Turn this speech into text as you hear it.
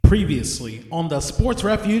Previously on the Sports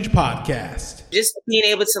Refuge podcast. Just being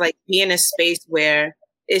able to like be in a space where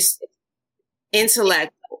it's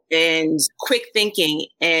intellect and quick thinking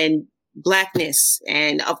and Blackness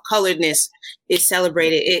and of coloredness is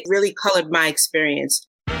celebrated. It really colored my experience.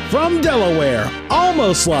 From Delaware,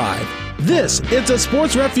 almost live, this is the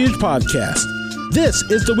Sports Refuge podcast. This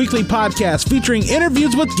is the weekly podcast featuring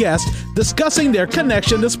interviews with guests discussing their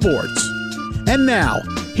connection to sports. And now,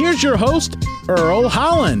 here's your host, Earl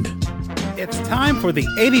Holland. It's time for the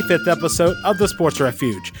 85th episode of the Sports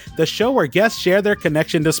Refuge, the show where guests share their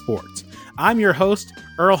connection to sports. I'm your host,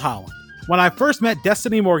 Earl Holland. When I first met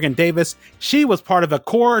Destiny Morgan Davis, she was part of a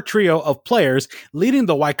core trio of players leading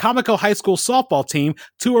the Wicomico High School softball team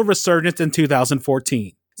to a resurgence in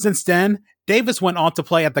 2014. Since then, Davis went on to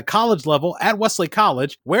play at the college level at Wesley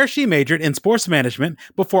College, where she majored in sports management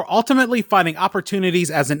before ultimately finding opportunities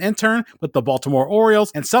as an intern with the Baltimore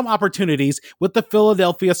Orioles and some opportunities with the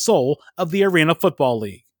Philadelphia Soul of the Arena Football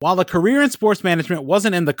League. While a career in sports management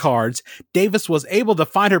wasn't in the cards, Davis was able to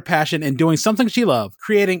find her passion in doing something she loved,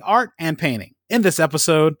 creating art and painting. In this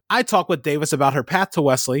episode, I talk with Davis about her path to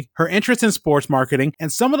Wesley, her interest in sports marketing,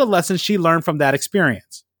 and some of the lessons she learned from that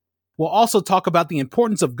experience. We'll also talk about the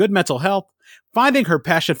importance of good mental health, finding her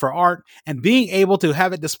passion for art, and being able to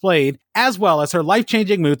have it displayed, as well as her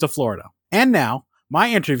life-changing move to Florida. And now, my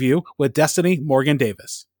interview with Destiny Morgan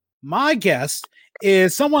Davis. My guest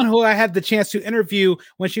is someone who I had the chance to interview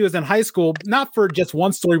when she was in high school, not for just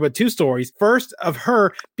one story, but two stories. First, of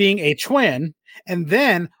her being a twin, and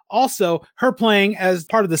then also her playing as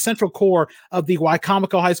part of the central core of the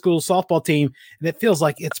Wicomico High School softball team. And it feels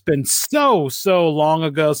like it's been so long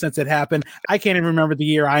ago since it happened. I can't even remember the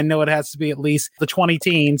year. I know it has to be at least the 20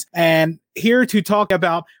 teens. And here to talk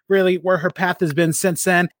about really where her path has been since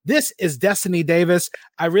then, this is Destiny Davis.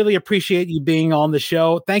 I really appreciate you being on the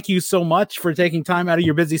show. Thank you so much for taking time out of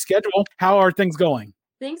your busy schedule. How are things going?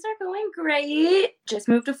 Things are going great. Just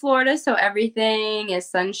moved to Florida, so everything is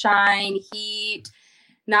sunshine, heat,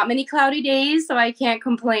 not many cloudy days, so I can't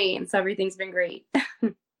complain. So everything's been great.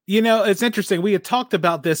 You know, it's interesting. We had talked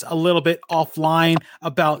about this a little bit offline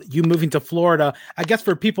about you moving to Florida. I guess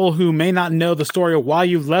for people who may not know the story of why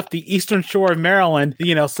you left the eastern shore of Maryland,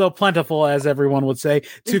 you know, so plentiful, as everyone would say,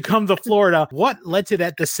 to come to Florida, what led to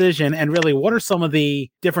that decision? And really, what are some of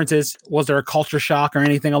the differences? Was there a culture shock or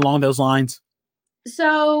anything along those lines?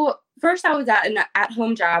 So first I was at an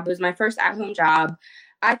at-home job. It was my first at-home job.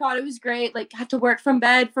 I thought it was great, like got to work from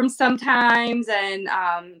bed from sometimes and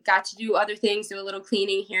got to do other things, do a little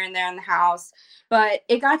cleaning here and there in the house. But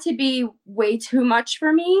it got to be way too much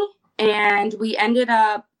for me. And we ended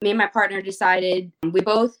up, me and my partner decided, we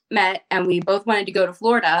both met and we both wanted to go to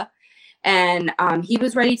Florida. And he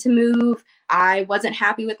was ready to move. I wasn't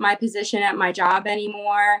happy with my position at my job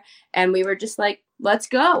anymore. And we were just like, let's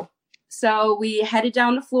go. So we headed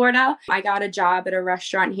down to Florida. I got a job at a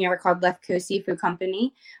restaurant here called Left Coast Seafood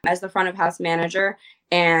Company as the front of house manager.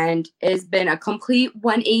 And it's been a complete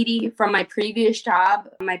 180 from my previous job.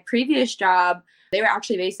 My previous job, they were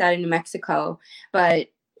actually based out of New Mexico, but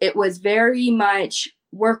it was very much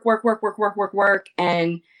work,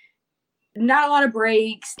 and not a lot of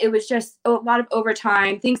breaks. It was just a lot of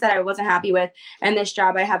overtime, things that I wasn't happy with. And this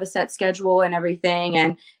job, I have a set schedule and everything.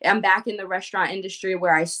 And I'm back in the restaurant industry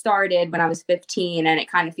where I started when I was 15. And it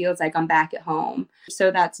kind of feels like I'm back at home. So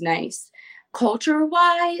that's nice.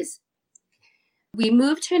 Culture-wise, we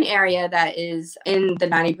moved to an area that is in the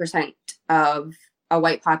 90% of a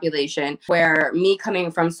white population, where me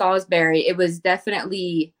coming from Salisbury, it was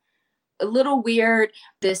definitely a little weird.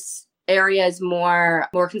 This area is more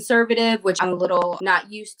conservative, which I'm a little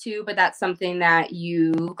not used to, but that's something that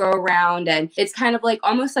you go around, and it's kind of like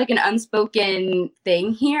almost like an unspoken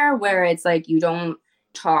thing here where it's like you don't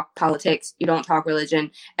talk politics, you don't talk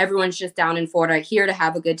religion. Everyone's just down in Florida here to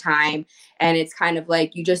have a good time, and it's kind of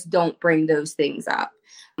like you just don't bring those things up,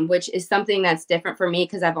 which is something that's different for me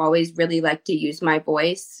because I've always really liked to use my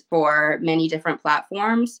voice for many different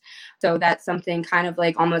platforms. So that's something kind of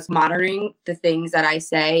like almost monitoring the things that I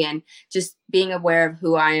say and just being aware of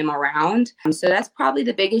who I am around. So that's probably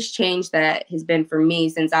the biggest change that has been for me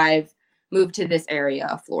since I've moved to this area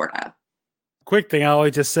of Florida. Quick thing I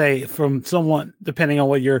always just say from someone, depending on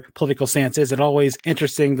what your political stance is, it's always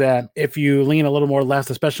interesting that if you lean a little more left,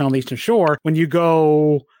 especially on the Eastern Shore, when you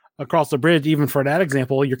go across the bridge, even for that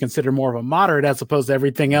example, you're considered more of a moderate as opposed to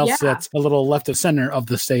everything else that's a little left of center of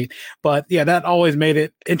the state. But yeah, that always made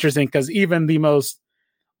it interesting because even the most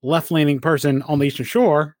left-leaning person on the Eastern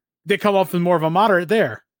Shore, they come off as more of a moderate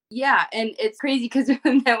there. Yeah, and it's crazy because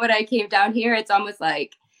when I came down here, it's almost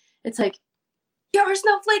like, it's like, you're a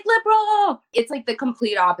snowflake liberal. It's like the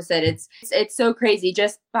complete opposite. It's so crazy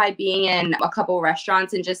just by being in a couple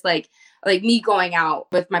restaurants and just like me going out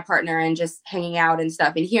with my partner and just hanging out and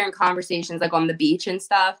stuff and hearing conversations like on the beach and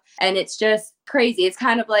stuff. And it's just crazy. It's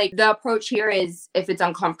kind of like the approach here is if it's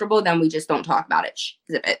uncomfortable, then we just don't talk about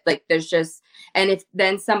it. Like there's just, and if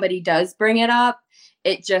then somebody does bring it up,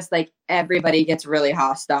 it just like everybody gets really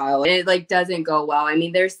hostile. And it like doesn't go well. I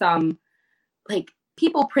mean, there's some like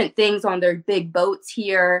people print things on their big boats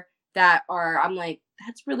here that are, I'm like,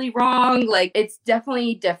 that's really wrong. Like, it's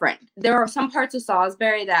definitely different. There are some parts of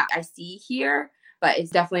Salisbury that I see here, but it's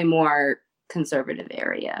definitely more conservative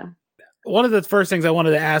area. One of the first things I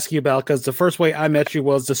wanted to ask you about, because the first way I met you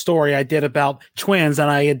was the story I did about twins,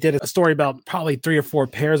 and I did a story about probably 3 or 4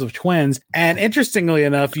 pairs of twins. And interestingly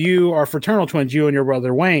enough, you are fraternal twins, you and your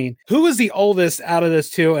brother Wayne. Who is the oldest out of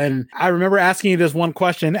this two? And I remember asking you this one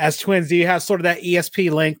question. As twins, do you have sort of that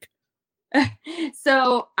ESP link?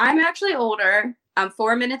 So I'm actually older. I'm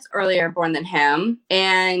 4 minutes earlier born than him.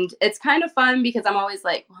 And it's kind of fun because I'm always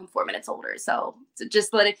like, well, I'm 4 minutes older. So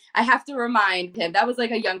just I have to remind him. That was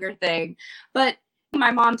like a younger thing. But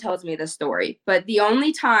my mom tells me this story. But the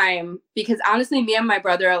only time, because honestly, me and my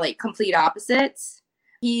brother are like complete opposites.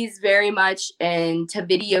 He's very much into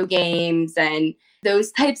video games and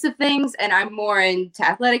those types of things. And I'm more into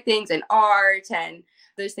athletic things and art and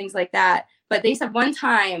those things like that. But they said one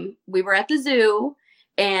time we were at the zoo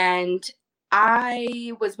and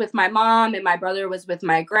I was with my mom and my brother was with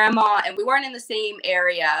my grandma, and we weren't in the same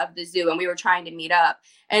area of the zoo and we were trying to meet up.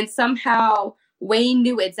 And somehow Wayne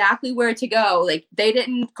knew exactly where to go. Like they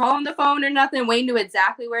didn't call on the phone or nothing. Wayne knew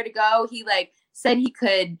exactly where to go. He like said he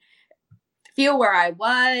could feel where I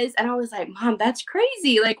was. And I was like, Mom, that's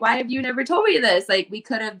crazy. Like, why have you never told me this? Like we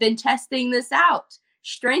could have been testing this out,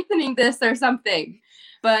 strengthening this or something.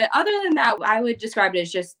 But other than that, I would describe it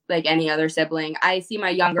as just like any other sibling. I see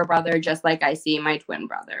my younger brother just like I see my twin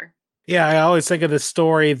brother. Yeah, I always think of this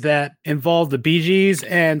story that involved the Bee Gees,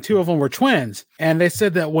 and 2 of them were twins. And they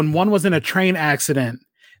said that when one was in a train accident,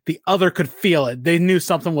 the other could feel it. They knew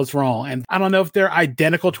something was wrong. And I don't know if they're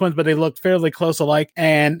identical twins, but they looked fairly close alike.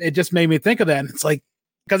 And it just made me think of that. And it's like,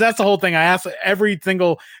 because that's the whole thing. I asked every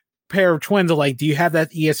single pair of twins are like, do you have that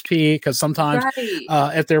ESP? Because sometimes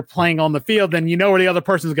if they're playing on the field, then you know where the other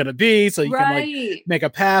person's going to be, so you can like make a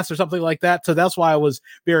pass or something like that. So that's why I was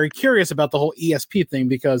very curious about the whole ESP thing,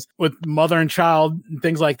 because with mother and child and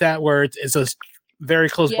things like that, where it's a very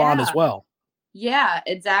close bond as well. Yeah,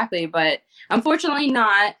 exactly. But unfortunately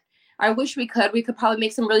not. I wish we could probably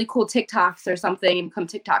make some really cool TikToks or something and become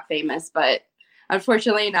TikTok famous, but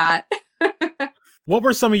unfortunately not. What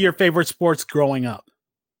were some of your favorite sports growing up?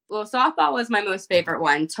 Well, softball was my most favorite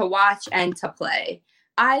one to watch and to play.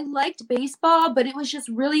 I liked baseball, but it was just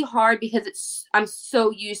really hard because I'm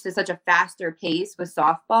so used to such a faster pace with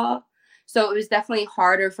softball. So it was definitely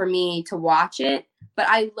harder for me to watch it. But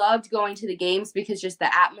I loved going to the games because just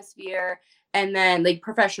the atmosphere and then like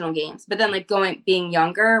professional games. But then like being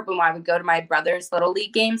younger, when I would go to my brother's little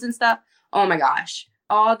league games and stuff, oh my gosh,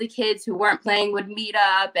 all the kids who weren't playing would meet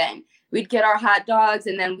up and we'd get our hot dogs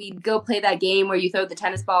and then we'd go play that game where you throw the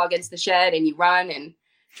tennis ball against the shed and you run and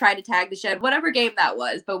try to tag the shed, whatever game that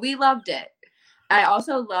was. But we loved it. I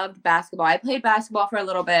also loved basketball. I played basketball for a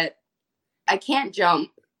little bit. I can't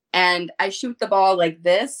jump and I shoot the ball like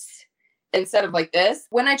this instead of like this.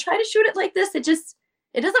 When I try to shoot it like this, it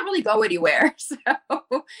doesn't really go anywhere.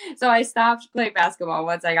 So I stopped playing basketball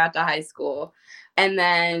once I got to high school. And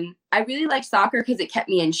then I really liked soccer because it kept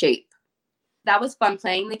me in shape. That was fun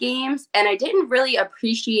playing the games. And I didn't really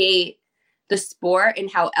appreciate the sport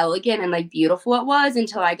and how elegant and like beautiful it was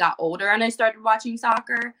until I got older and I started watching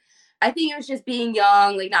soccer. I think it was just being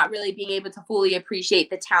young, like not really being able to fully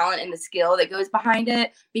appreciate the talent and the skill that goes behind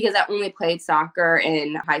it, because I only played soccer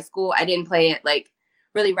in high school. I didn't play it like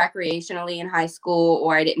really recreationally in high school,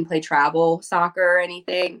 or I didn't play travel soccer or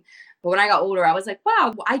anything. But when I got older, I was like,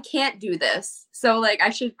 wow, I can't do this. So like I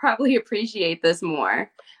should probably appreciate this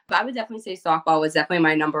more. But I would definitely say softball was definitely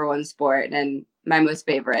my number one sport and my most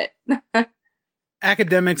favorite.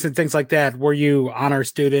 Academics and things like that, were you honor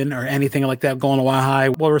student or anything like that going to Y High?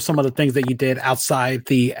 What were some of the things that you did outside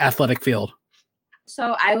the athletic field?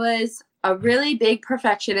 So I was a really big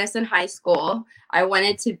perfectionist in high school. I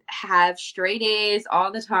wanted to have straight A's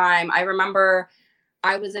all the time. I remember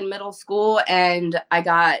I was in middle school and I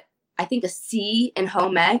got, I think, a C in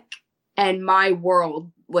home ec, and my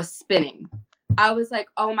world was spinning. I was like,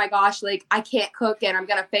 oh my gosh, like I can't cook and I'm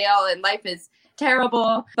going to fail and life is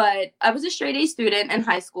terrible. But I was a straight A student in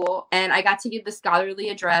high school, and I got to give the scholarly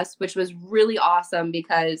address, which was really awesome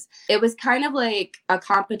because it was kind of like a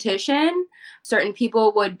competition. Certain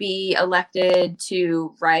people would be elected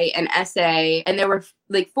to write an essay, and there were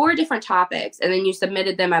like 4 different topics. And then you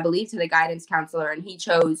submitted them, I believe, to the guidance counselor, and he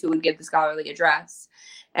chose who would give the scholarly address.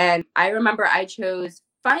 And I remember I chose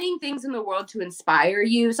finding things in the world to inspire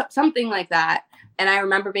you, something like that. And I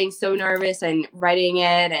remember being so nervous and writing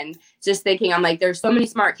it and just thinking, I'm like, there's so many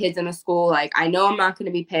smart kids in the school. Like, I know I'm not going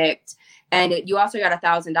to be picked. And you also got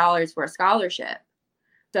 $1,000 for a scholarship.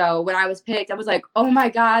 So when I was picked, I was like, oh my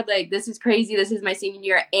God, like, this is crazy. This is my senior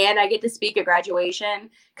year. And I get to speak at graduation,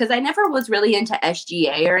 because I never was really into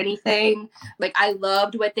SGA or anything. Like, I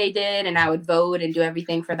loved what they did and I would vote and do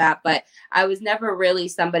everything for that. But I was never really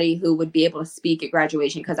somebody who would be able to speak at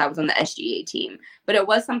graduation because I was on the SGA team. But it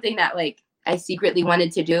was something that, like, I secretly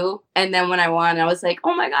wanted to do. And then when I won, I was like,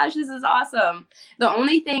 oh my gosh, this is awesome. The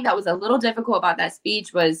only thing that was a little difficult about that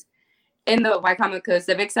speech was in the Wicomico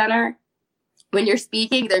Civic Center. When you're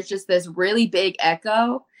speaking, there's just this really big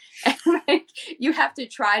echo. And like, you have to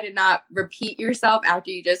try to not repeat yourself after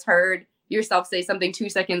you just heard yourself say something 2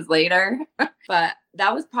 seconds later. But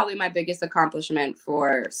that was probably my biggest accomplishment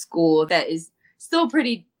for school that is still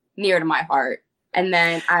pretty near to my heart. And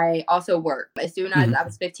then I also worked. As soon as I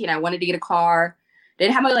was 15, I wanted to get a car.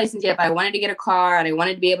 Didn't have my license yet, but I wanted to get a car, and I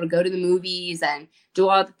wanted to be able to go to the movies and do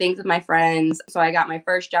all the things with my friends. So I got my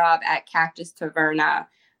first job at Cactus Taverna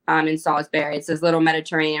in Salisbury. It's this little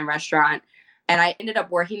Mediterranean restaurant. And I ended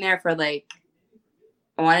up working there for like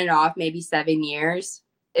on and off, maybe 7 years.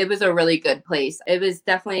 It was a really good place. It was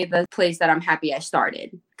definitely the place that I'm happy I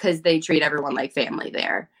started, because they treat everyone like family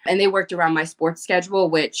there. And they worked around my sports schedule,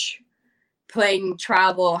 which playing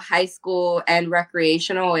travel, high school, and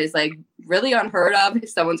recreational is like really unheard of if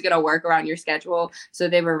someone's going to work around your schedule. So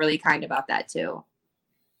they were really kind about that too.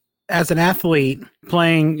 As an athlete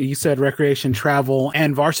playing, you said recreation, travel,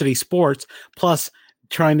 and varsity sports, plus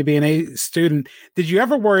trying to be an A student, did you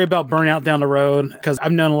ever worry about burnout down the road? Because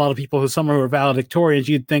I've known a lot of people who are valedictorians,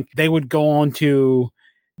 you'd think they would go on to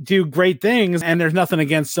do great things, and there's nothing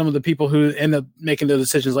against some of the people who end up making the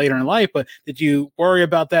decisions later in life, but did you worry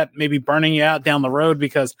about that maybe burning you out down the road?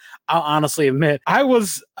 Because I'll honestly admit, I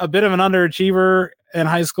was a bit of an underachiever in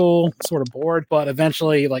high school, sort of bored, but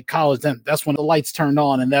eventually, like college, then that's when the lights turned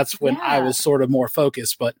on, and that's when I was sort of more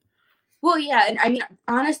focused. But well, yeah, and I mean,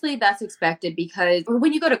 honestly, that's expected, because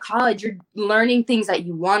when you go to college, you're learning things that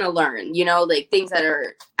you want to learn, you know, like things that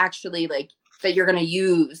are actually like that you're going to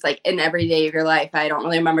use like in every day of your life. I don't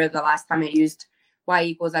really remember the last time I used y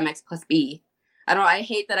equals mx plus b. I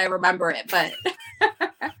hate that I remember it, but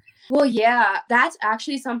well, yeah, that's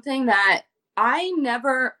actually something that I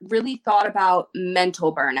never really thought about.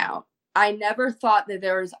 Mental burnout. I never thought that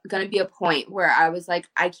there was going to be a point where I was like,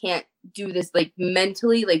 I can't do this, like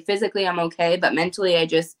mentally, like physically I'm okay, but mentally I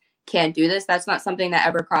just can't do this. That's not something that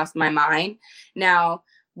ever crossed my mind. Now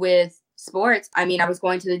with sports, I mean, I was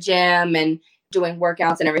going to the gym and doing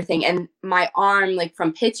workouts and everything, and my arm, like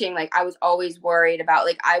from pitching, like I was always worried about,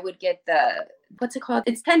 like I would get the, what's it called?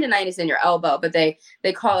 It's tendonitis in your elbow, but they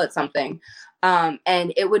call it something.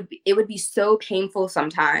 And it would be so painful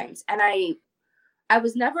sometimes. And I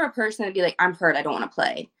was never a person to be like, I'm hurt, I don't want to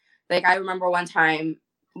play. Like I remember one time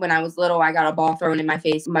when I was little, I got a ball thrown in my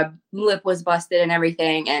face, my lip was busted and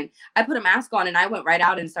everything, and I put a mask on and I went right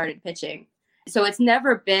out and started pitching. So it's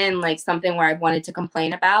never been like something where I've wanted to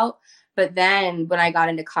complain about. But then when I got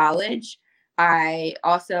into college, I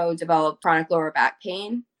also developed chronic lower back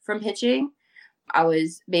pain from pitching. I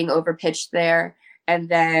was being overpitched there. And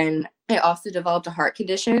then I also developed a heart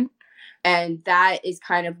condition. And that is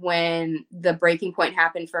kind of when the breaking point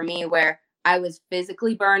happened for me, where I was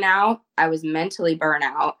physically burnt out. I was mentally burnt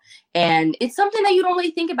out. And it's something that you don't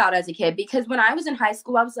really think about as a kid, because when I was in high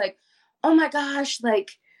school, I was like, oh my gosh,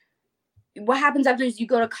 like what happens after you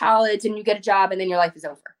go to college and you get a job and then your life is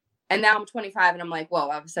over? And now I'm 25 and I'm like, whoa,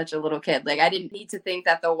 I was such a little kid. Like I didn't need to think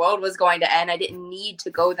that the world was going to end. I didn't need to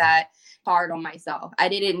go that hard on myself. I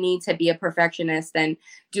didn't need to be a perfectionist and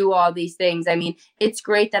do all these things. I mean, it's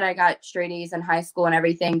great that I got straight A's in high school and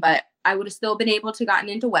everything, but I would have still been able to gotten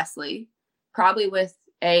into Wesley, probably with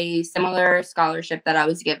a similar scholarship that I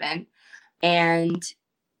was given. And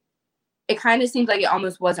it kind of seems like it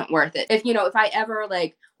almost wasn't worth it. If I ever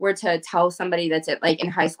like were to tell somebody that's like in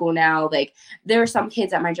high school now, like there are some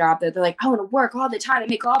kids at my job that they're like, I want to work all the time and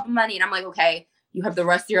make all the money. And I'm like, okay, you have the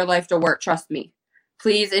rest of your life to work. Trust me.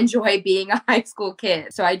 Please enjoy being a high school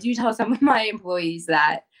kid. So I do tell some of my employees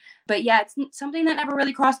that. But yeah, it's something that never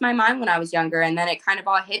really crossed my mind when I was younger. And then it kind of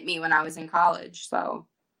all hit me when I was in college. So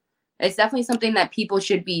it's definitely something that people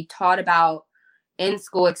should be taught about in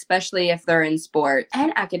school, especially if they're in sport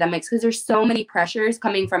and academics, because there's so many pressures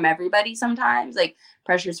coming from everybody sometimes, like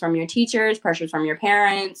pressures from your teachers, pressures from your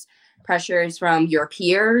parents, pressures from your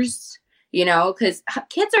peers, you know, because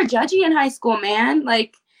kids are judgy in high school, man.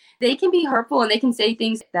 Like they can be hurtful and they can say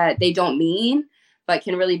things that they don't mean, but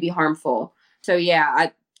can really be harmful. So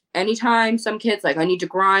yeah, anytime some kids like, I need to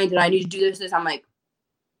grind and I need to do this, I'm like,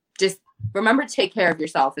 just remember to take care of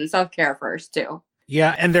yourself and self-care first too.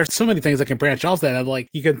 Yeah, and there's so many things that can branch off that. Like,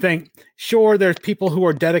 you can think, sure, there's people who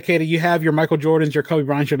are dedicated. You have your Michael Jordans, your Kobe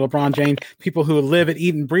Bryant, your LeBron James, people who live it,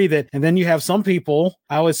 eat, and breathe it. And then you have some people,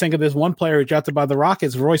 I always think of this one player who drafted by the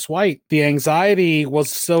Rockets, Royce White. The anxiety was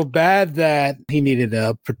so bad that he needed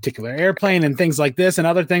a particular airplane and things like this and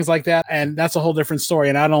other things like that. And that's a whole different story.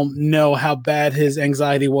 And I don't know how bad his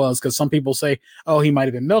anxiety was, because some people say, oh, he might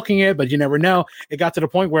have been milking it, but you never know. It got to the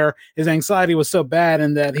point where his anxiety was so bad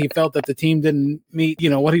and that he felt that the team didn't meet,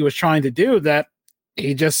 what he was trying to do, that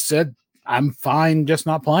he just said, I'm fine just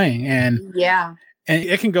not playing. And yeah, and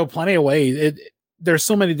it can go plenty of ways. There's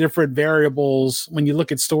so many different variables when you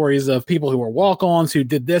look at stories of people who were walk-ons who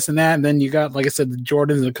did this and that, and then you got, like I said, the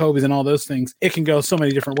Jordans and the Kobe's and all those things. It can go so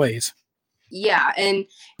many different ways. Yeah, and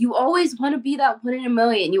you always want to be that one in a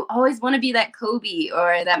million. You always want to be that Kobe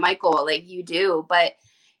or that Michael, like you do. But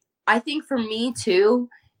I think for me too,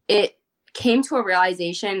 it came to a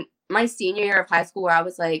realization my senior year of high school where I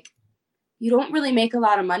was like, you don't really make a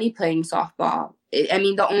lot of money playing softball. I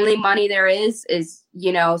mean, the only money there is,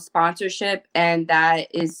 sponsorship. And that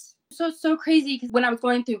is so crazy. Because when I was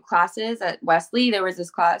going through classes at Wesley, there was this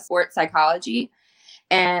class, sports psychology,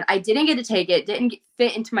 and I didn't get to take it, didn't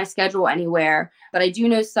fit into my schedule anywhere. But I do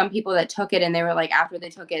know some people that took it, and they were like, after they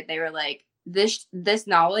took it, they were like, this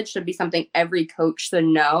knowledge should be something every coach should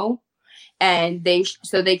know. And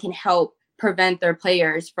so they can help prevent their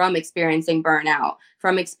players from experiencing burnout,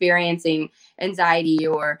 from experiencing anxiety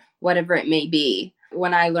or whatever it may be.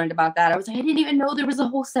 When I learned about that, I was like, I didn't even know there was a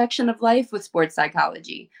whole section of life with sports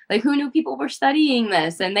psychology. Like, who knew people were studying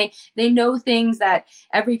this? And they know things that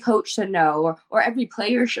every coach should know or every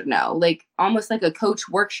player should know, like almost like a coach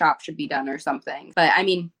workshop should be done or something. But I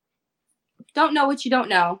mean, don't know what you don't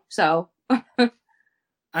know. So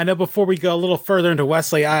I know before we go a little further into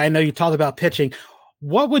Wesley, I know you talked about pitching.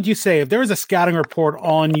 What would you say if there was a scouting report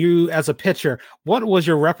on you as a pitcher? What was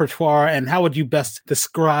your repertoire and how would you best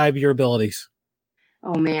describe your abilities?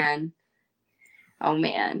 Oh man. One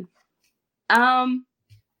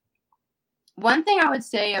thing I would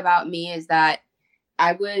say about me is that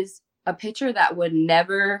I was a pitcher that would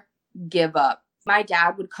never give up. My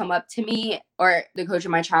dad would come up to me, or the coach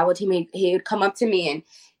of my travel team, he would come up to me and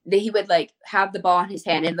he would like have the ball in his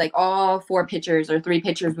hand, and like all 4 pitchers or 3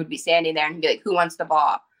 pitchers would be standing there, and he'd be like, who wants the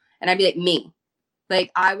ball? And I'd be like, me. Like,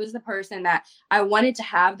 I was the person that I wanted to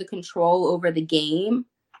have the control over the game.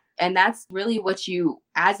 And that's really what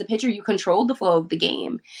as a pitcher, you control the flow of the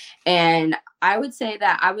game. And I would say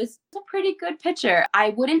that I was a pretty good pitcher. I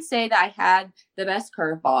wouldn't say that I had the best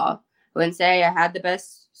curveball. I wouldn't say I had the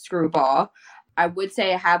best screwball. I would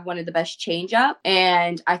say I had one of the best changeup,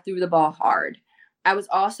 and I threw the ball hard. I was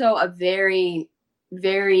also a very,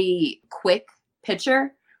 very quick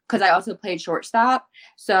pitcher because I also played shortstop.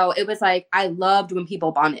 So it was like, I loved when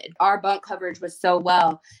people bunted. Our bunt coverage was so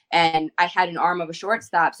well, and I had an arm of a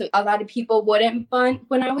shortstop. So a lot of people wouldn't bunt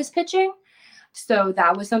when I was pitching. So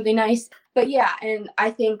that was something nice. But yeah, and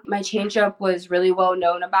I think my changeup was really well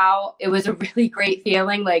known about. It was a really great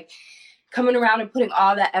feeling, like coming around and putting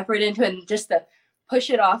all that effort into it and just to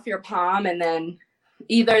push it off your palm, and then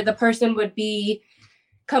either the person would be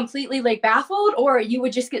completely like baffled, or you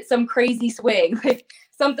would just get some crazy swing, like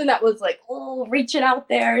something that was like, oh, reaching out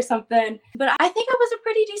there or something. But I think I was a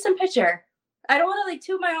pretty decent pitcher. I don't want to like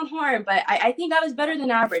toot my own horn, but I think I was better than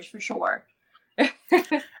average for sure.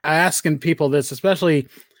 Asking people this, especially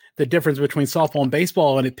the difference between softball and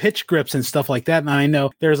baseball and pitch grips and stuff like that. And I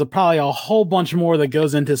know there's probably a whole bunch more that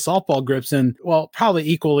goes into softball grips, and well, probably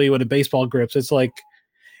equally with the baseball grips. It's like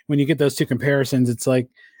when you get those two comparisons, it's like,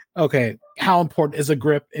 okay, how important is a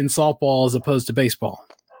grip in softball as opposed to baseball?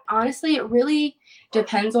 Honestly, it really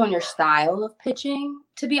depends on your style of pitching,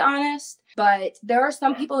 to be honest. But there are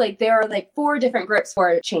some people, like there are like 4 different grips for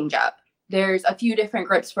a changeup. There's a few different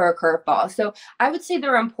grips for a curveball. So I would say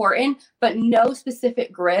they're important, but no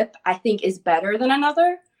specific grip I think is better than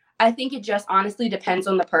another. I think it just honestly depends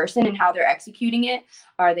on the person and how they're executing it.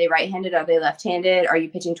 Are they right-handed? Are they left-handed? Are you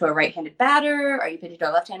pitching to a right-handed batter? Are you pitching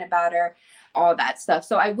to a left-handed batter? All that stuff.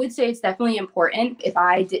 So I would say it's definitely important. If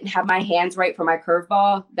I didn't have my hands right for my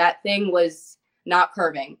curveball, that thing was not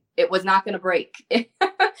curving. It was not going to break.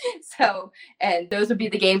 So, and those would be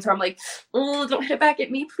the games where I'm like, oh, don't hit it back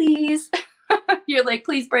at me, please. You're like,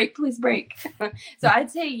 please break, please break. So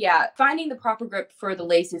I'd say, yeah, finding the proper grip for the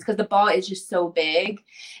laces, because the ball is just so big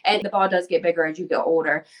and the ball does get bigger as you get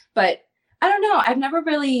older. But I don't know. I've never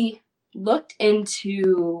really looked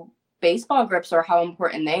into baseball grips or how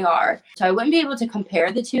important they are. So I wouldn't be able to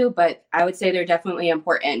compare the two, but I would say they're definitely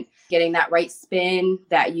important. Getting that right spin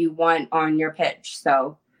that you want on your pitch.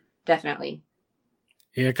 So definitely.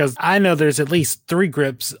 Yeah, because I know there's at least 3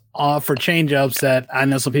 grips for changeups that I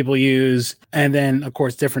know some people use. And then, of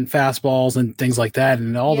course, different fastballs and things like that.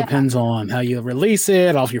 And it all depends on how you release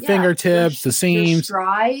it, off your fingertips, the seams. Your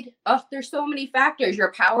stride. Oh, there's so many factors.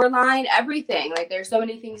 Your power line, everything. Like, there's so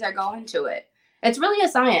many things that go into it. It's really a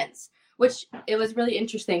science, which it was really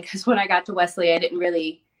interesting because when I got to Wesley, I didn't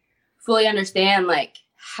really fully understand, like,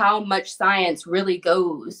 how much science really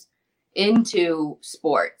goes into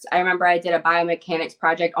sports. I remember I did a biomechanics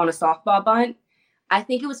project on a softball bunt. I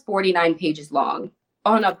think it was 49 pages long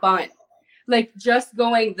on a bunt, like just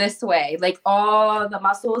going this way, like all the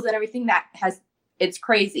muscles and everything it's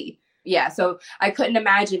crazy. Yeah. So I couldn't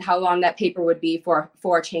imagine how long that paper would be for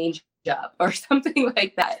a change up or something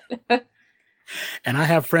like that. And I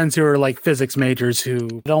have friends who are like physics majors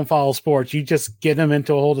who don't follow sports. You just get them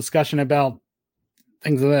into a whole discussion about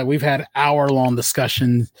things like that. We've had hour-long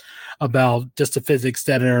discussions about just the physics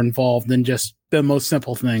that are involved in just the most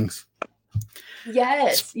simple things.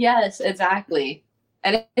 Yes, exactly.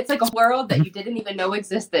 And it's like a world that you didn't even know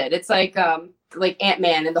existed. It's like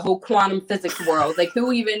Ant-Man and the whole quantum physics world. Like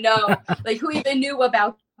who even knew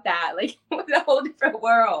about that? Like a whole different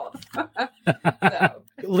world. So.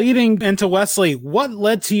 Leading into Wesley, what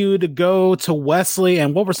led to you to go to Wesley,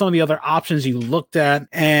 and what were some of the other options you looked at,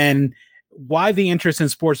 and why the interest in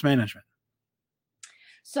sports management?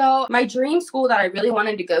 So my dream school that I really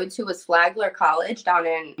wanted to go to was Flagler College down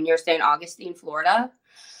near St. Augustine, Florida.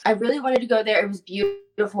 I really wanted to go there. It was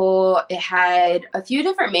beautiful. It had a few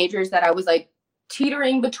different majors that I was like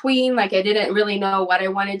teetering between. Like I didn't really know what I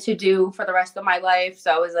wanted to do for the rest of my life.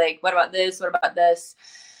 So I was like, what about this? What about this?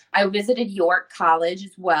 I visited York College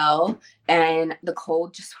as well, and the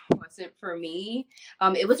cold just wasn't for me.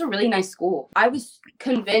 It was a really nice school. I was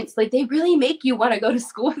convinced, like, they really make you want to go to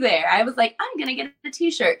school there. I was like, I'm going to get a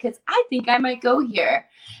t-shirt because I think I might go here.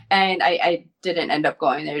 And I didn't end up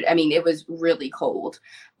going there. I mean, it was really cold.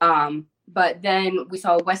 But then we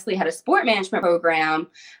saw Wesley had a sport management program,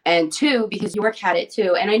 and because York had it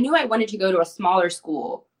too. And I knew I wanted to go to a smaller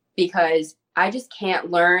school because I just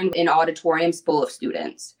can't learn in auditoriums full of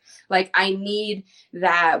students. Like I need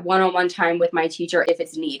that one-on-one time with my teacher if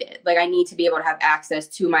it's needed. Like I need to be able to have access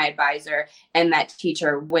to my advisor and that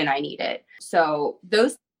teacher when I need it. So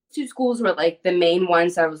those 2 schools were like the main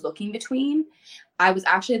ones that I was looking between. I was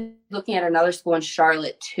actually looking at another school in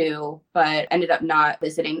Charlotte too, but ended up not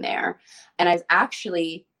visiting there. And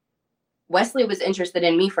Wesley was interested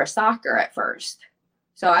in me for soccer at first.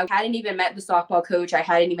 So I hadn't even met the softball coach. I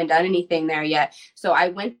hadn't even done anything there yet. So I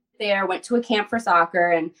went to a camp for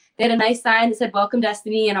soccer, and they had a nice sign that said Welcome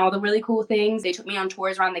Destiny and all the really cool things. They took me on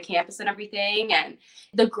tours around the campus and everything. And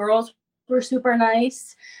the girls were super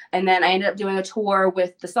nice. And then I ended up doing a tour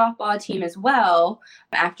with the softball team as well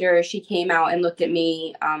after she came out and looked at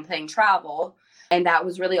me playing travel. And that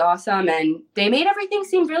was really awesome. And they made everything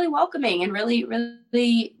seem really welcoming and really,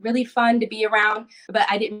 really, really fun to be around. But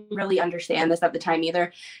I didn't really understand this at the time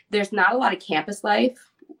either. There's not a lot of campus life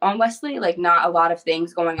on Wesley, like not a lot of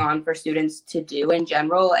things going on for students to do in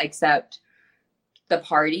general, except the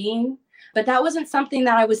partying. But that wasn't something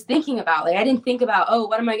that I was thinking about. Like I didn't think about, oh,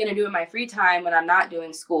 what am I going to do in my free time when I'm not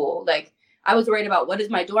doing school? Like I was worried about what does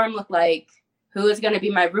my dorm look like? Who is going to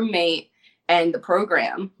be my roommate? And the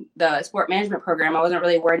program, the sport management program. I wasn't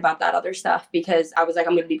really worried about that other stuff because I was like,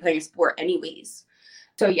 I'm going to be playing a sport anyways.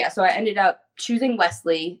 So I ended up choosing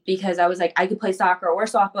Wesley because I was like, I could play soccer or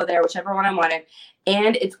softball there, whichever one I wanted.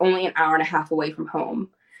 And it's only an hour and a half away from home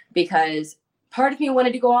because part of me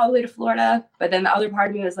wanted to go all the way to Florida. But then the other part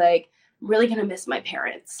of me was like, I'm really going to miss my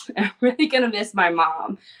parents. I'm really going to miss my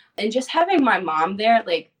mom. And just having my mom there,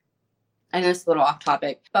 like, I know it's a little off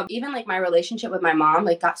topic, but even like my relationship with my mom,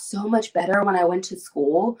 like got so much better when I went to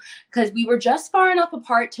school because we were just far enough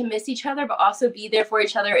apart to miss each other, but also be there for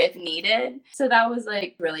each other if needed. So that was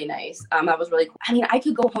like really nice. That was really cool. I mean, I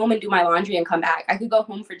could go home and do my laundry and come back. I could go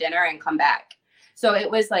home for dinner and come back. So it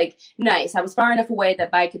was like nice. I was far enough away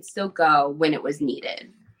that I could still go when it was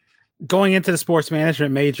needed. Going into the sports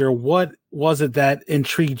management major, what was it that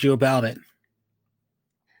intrigued you about it?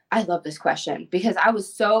 I love this question because I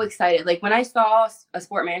was so excited. Like when I saw a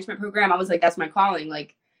sport management program, I was like, that's my calling.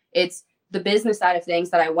 Like it's the business side of things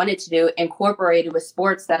that I wanted to do incorporated with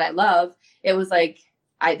sports that I love. It was like,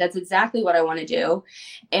 That's exactly what I want to do.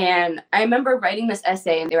 And I remember writing this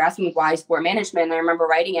essay and they were asking me why sport management. And I remember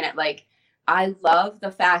writing in it, like, I love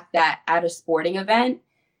the fact that at a sporting event,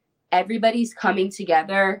 everybody's coming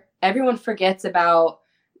together. Everyone forgets about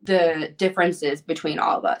the differences between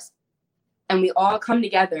all of us. And we all come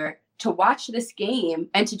together to watch this game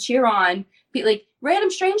and to cheer on like random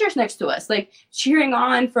strangers next to us, like cheering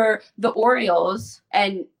on for the Orioles,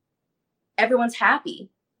 and everyone's happy.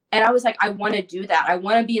 And I was like, I want to do that. I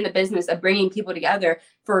want to be in the business of bringing people together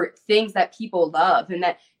for things that people love, and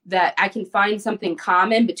that I can find something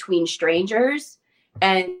common between strangers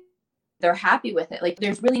and they're happy with it. Like,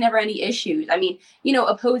 there's really never any issues. I mean,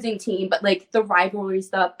 opposing team, but like the rivalry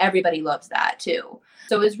stuff, everybody loves that too.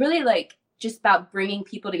 So it was really like just about bringing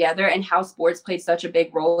people together, and how sports played such a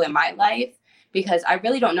big role in my life, because I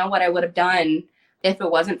really don't know what I would have done if it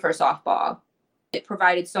wasn't for softball. It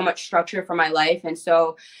provided so much structure for my life, and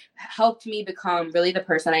so helped me become really the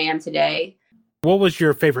person I am today. What was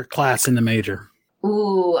your favorite class in the major?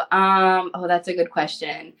 That's a good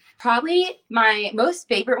question. Probably my most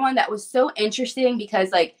favorite one that was so interesting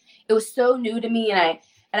because like it was so new to me, and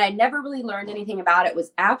I never really learned anything about it,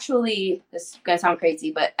 was actually, this is gonna sound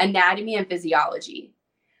crazy, but anatomy and physiology.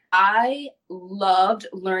 I loved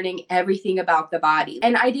learning everything about the body.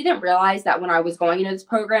 And I didn't realize that when I was going into this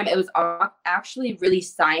program, it was actually really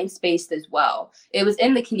science-based as well. It was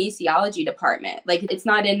in the kinesiology department. Like, it's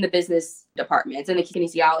not in the business department, it's in the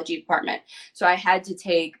kinesiology department. So I had to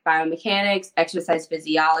take biomechanics, exercise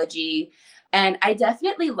physiology, and I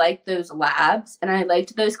definitely liked those labs and I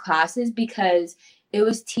liked those classes because it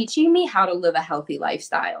was teaching me how to live a healthy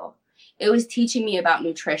lifestyle. It was teaching me about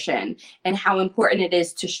nutrition and how important it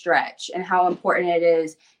is to stretch and how important it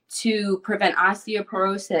is to prevent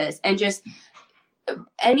osteoporosis, and just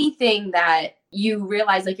anything that you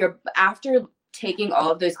realize, like, you're after taking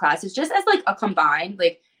all of those classes, just as like a combined,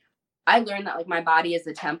 like, I learned that like my body is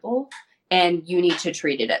a temple and you need to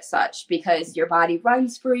treat it as such, because your body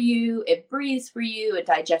runs for you, it breathes for you, it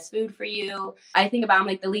digests food for you. I think about,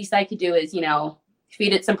 like, the least I could do is,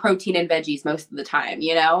 feed it some protein and veggies most of the time,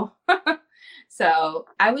 So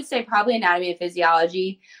I would say probably anatomy and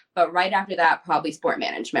physiology, but right after that, probably sport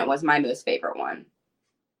management was my most favorite one.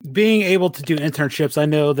 Being able to do internships, I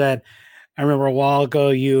know that I remember a while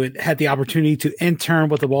ago you had the opportunity to intern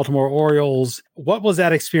with the Baltimore Orioles. What was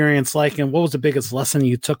that experience like, and what was the biggest lesson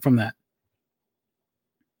you took from that?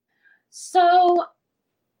 So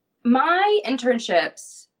my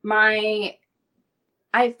internships,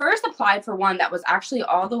 I first applied for one that was actually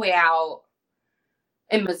all the way out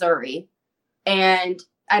in Missouri. And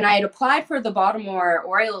I had applied for the Baltimore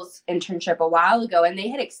Orioles internship a while ago, and they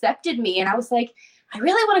had accepted me. And I was like, I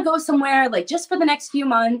really want to go somewhere, like, just for the next few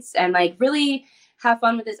months and like really have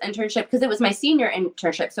fun with this internship, because it was my senior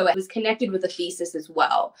internship. So it was connected with a thesis as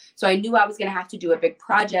well. So I knew I was going to have to do a big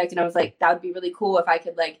project. And I was like, that would be really cool if I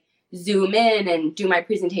could like Zoom in and do my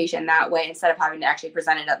presentation that way instead of having to actually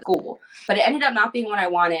present it at the school. But it ended up not being what I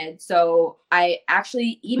wanted. So I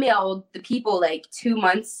actually emailed the people like 2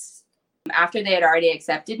 months after they had already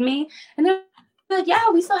accepted me. And they're like, yeah,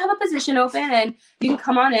 we still have a position open and you can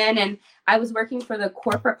come on in. And I was working for the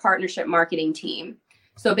corporate partnership marketing team.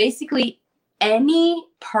 So basically any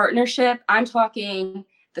partnership, I'm talking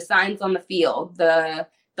the signs on the field, the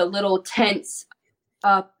little tents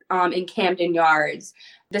up in Camden Yards,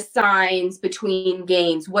 the signs between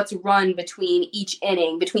games, what's run between each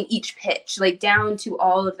inning, between each pitch, like down to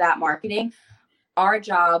all of that marketing. Our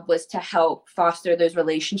job was to help foster those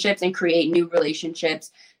relationships and create new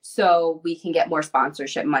relationships so we can get more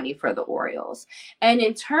sponsorship money for the Orioles. And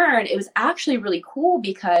in turn, it was actually really cool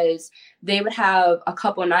because they would have a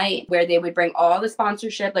couple night where they would bring all the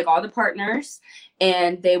sponsorship, like all the partners,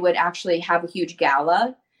 and they would actually have a huge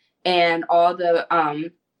gala, and all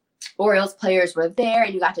the Orioles players were there,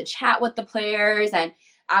 and you got to chat with the players. And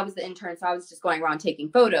I was the intern, so I was just going around taking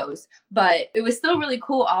photos, but it was still really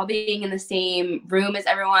cool all being in the same room as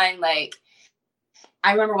everyone. Like,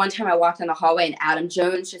 I remember one time I walked in the hallway and Adam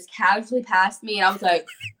Jones just casually passed me, and I was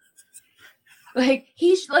like,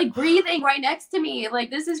 he's like breathing right next to me. Like,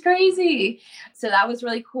 this is crazy. So that was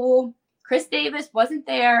really cool. Chris Davis wasn't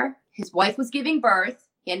there. His wife was giving birth.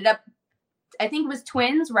 He ended up, I think it was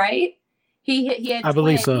twins, right? He had I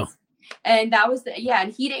believe so. And that was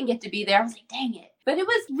and he didn't get to be there. I was like, dang it. But it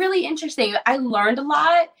was really interesting. I learned a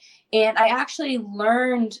lot, and I actually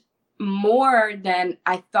learned more than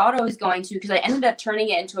I thought I was going to, because I ended up turning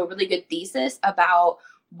it into a really good thesis about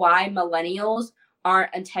why millennials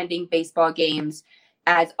aren't attending baseball games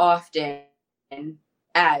as often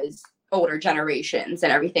as older generations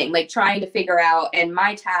and everything. Like, trying to figure out, and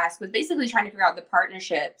my task was basically trying to figure out the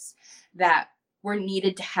partnerships that were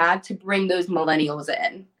needed to have to bring those millennials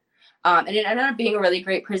in. And it ended up being a really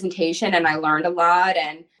great presentation, and I learned a lot,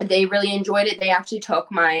 and they really enjoyed it. They actually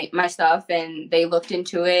took my stuff and they looked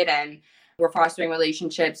into it, and we're fostering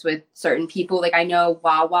relationships with certain people. Like, I know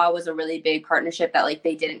Wawa was a really big partnership that like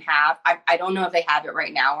they didn't have. I don't know if they have it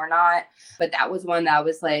right now or not, but that was one that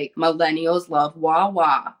was like, millennials love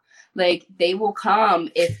Wawa. Like, they will come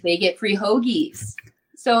if they get free hoagies.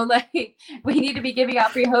 So like, we need to be giving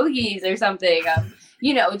out free hoagies or something.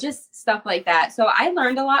 Just stuff like that. So I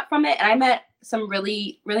learned a lot from it, and I met some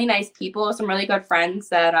really, really nice people, some really good friends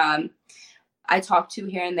that I talk to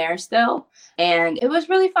here and there still. And it was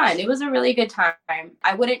really fun. It was a really good time.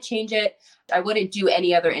 I wouldn't change it. I wouldn't do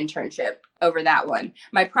any other internship over that one.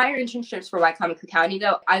 My prior internships for Wycomico County,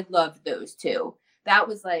 though, I loved those too. That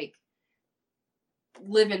was like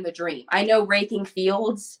living the dream. I know raking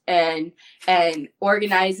fields and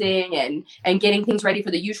organizing and getting things ready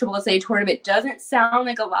for the USSSA tournament doesn't sound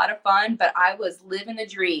like a lot of fun, but I was living the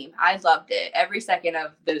dream. I loved it every second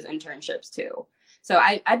of those internships too. So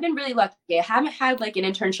I've been really lucky. I haven't had like an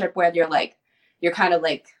internship where you're kind of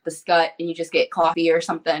like the scut and you just get coffee or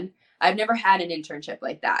something. I've never had an internship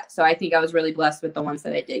like that. So I think I was really blessed with the ones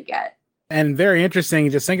that I did get. And very interesting.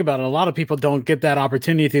 Just think about it. A lot of people don't get that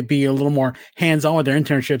opportunity to be a little more hands-on with their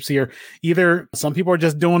internships here. Either some people are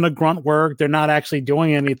just doing the grunt work. They're not actually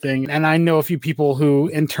doing anything. And I know a few people who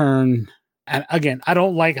intern. And again, I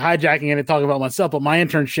don't like hijacking it and talking about myself, but my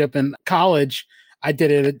internship in college, I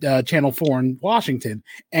did it at Channel 4 in Washington.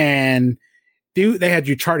 And they had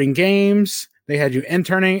you charting games. They had you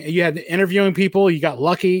interning. You had interviewing people. You got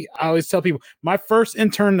lucky. I always tell people my first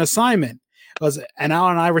intern assignment was an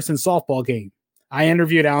Allen Iverson softball game. I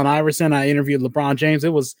interviewed Allen Iverson. I interviewed LeBron James.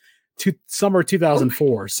 It was summer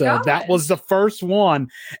 2004. So that was the first one.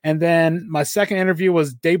 And then my second interview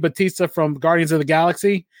was Dave Bautista from Guardians of the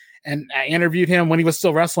Galaxy. And I interviewed him when he was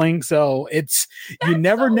still wrestling. So you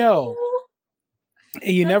never know.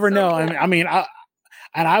 You never know. Cool.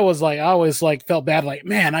 I always felt bad. Like,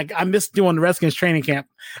 man, I missed doing the Redskins training camp.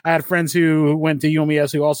 I had friends who went to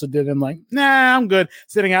UMES who also did. And like, nah, I'm good.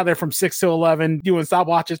 Sitting out there from 6 to 11 doing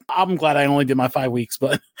stopwatches. I'm glad I only did my 5 weeks,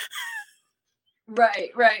 but.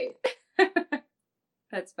 Right.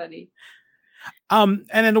 That's funny. And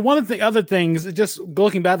then one of the other things, just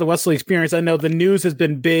looking back at the Wesley experience, I know the news has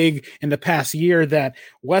been big in the past year that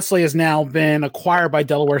Wesley has now been acquired by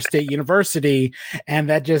Delaware State University, and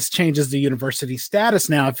that just changes the university status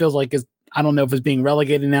now. It feels like I don't know if it's being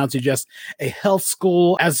relegated now to just a health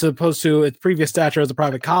school as opposed to its previous stature as a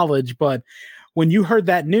private college. But when you heard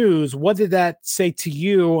that news, what did that say to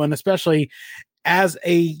you? And especially as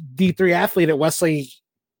a D3 athlete at Wesley,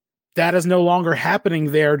 that is no longer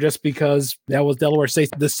happening there just because that was Delaware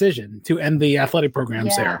State's decision to end the athletic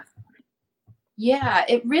programs there. Yeah,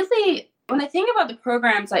 it really, when I think about the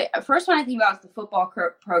programs, first one I think about is the football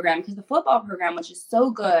program, because the football program was just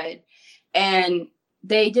so good and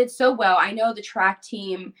they did so well. I know the track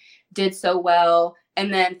team did so well.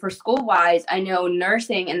 And then for school-wise, I know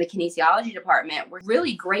nursing and the kinesiology department were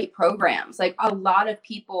really great programs. Like, a lot of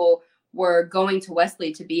people were going to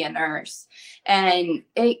Wesley to be a nurse. And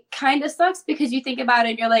it kind of sucks because you think about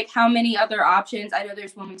it, you're like, how many other options? I know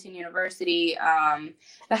there's Wilmington University,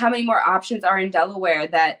 but how many more options are in Delaware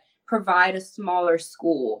that provide a smaller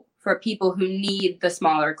school for people who need the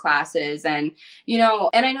smaller classes? And,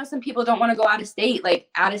 and I know some people don't want to go out of state. Like,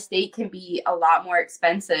 out of state can be a lot more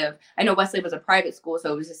expensive. I know Wesley was a private school,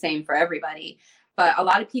 so it was the same for everybody. But a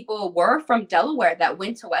lot of people were from Delaware that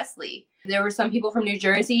went to Wesley. There were some people from New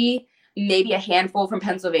Jersey, maybe a handful from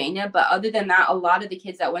Pennsylvania, but other than that, a lot of the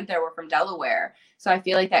kids that went there were from Delaware. So I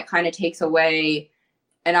feel like that kind of takes away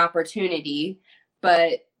an opportunity.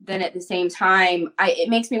 But then at the same time, it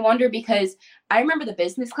makes me wonder, because I remember the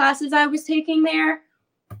business classes I was taking there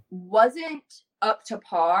wasn't up to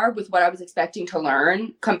par with what I was expecting to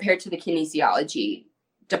learn compared to the kinesiology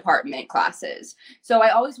department classes. So I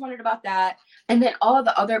always wondered about that. And then all of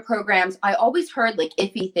the other programs, I always heard like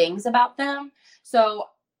iffy things about them. So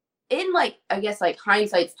in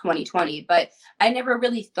hindsight's 2020, but I never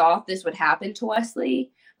really thought this would happen to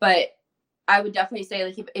Wesley. But I would definitely say,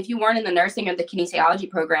 like, if you weren't in the nursing or the kinesiology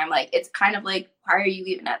program, like, it's kind of like, why are you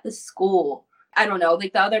even at this school? I don't know.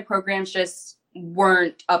 Like, the other programs just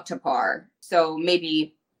weren't up to par. So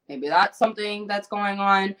maybe that's something that's going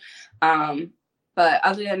on. But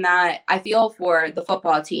other than that, I feel for the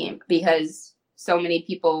football team because so many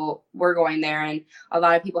people were going there and a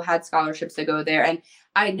lot of people had scholarships to go there. And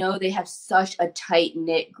I know they have such a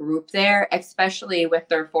tight-knit group there, especially with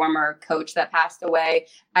their former coach that passed away.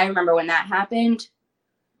 I remember when that happened,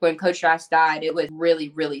 when Coach Strass died, it was really,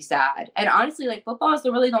 really sad. And honestly, like football is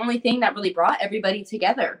really the only thing that really brought everybody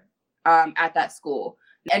together at that school.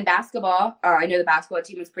 And basketball, I know the basketball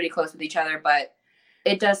team is pretty close with each other, but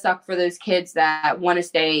it does suck for those kids that want to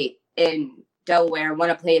stay in Delaware,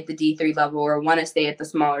 want to play at the D3 level or want to stay at the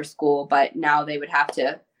smaller school, but now they would have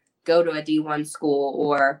to go to a D1 school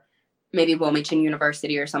or maybe Wilmington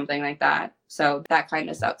University or something like that. So that kind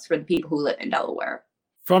of sucks for the people who live in Delaware.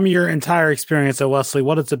 From your entire experience at Wesley,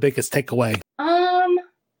 what is the biggest takeaway?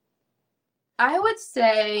 I would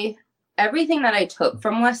say everything that I took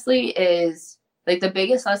from Wesley is like the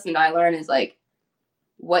biggest lesson I learned is like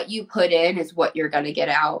what you put in is what you're going to get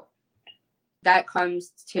out. That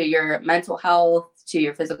comes to your mental health, to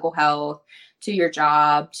your physical health, to your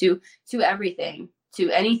job, to everything,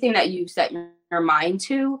 to anything that you set your mind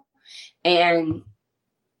to. And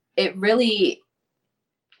it really,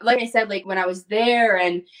 like I said, like when I was there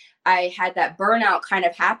and I had that burnout kind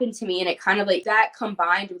of happen to me, and it kind of like that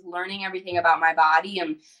combined with learning everything about my body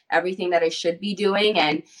and everything that I should be doing.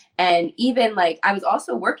 And even like I was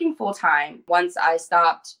also working full time once I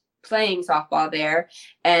stopped playing softball there,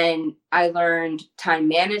 and I learned time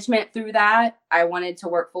management through that. I wanted to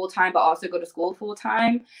work full time, but also go to school full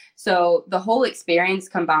time. So the whole experience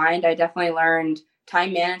combined, I definitely learned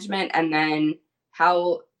time management and then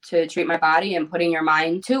how to treat my body and putting your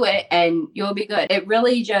mind to it and you'll be good. It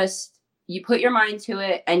really just, you put your mind to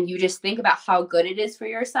it and you just think about how good it is for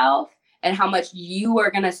yourself and how much you are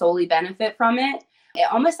going to solely benefit from it.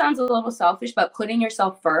 It almost sounds a little selfish, but putting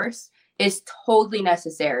yourself first is totally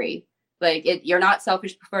necessary. Like you're not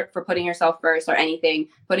selfish for putting yourself first or anything.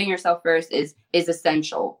 Putting yourself first is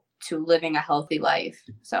essential to living a healthy life.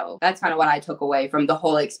 So that's kind of what I took away from the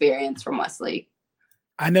whole experience from Wesley.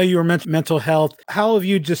 I know you were mental health. How have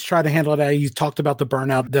you just tried to handle that? You talked about the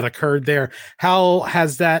burnout that occurred there. How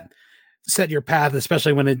has that set your path,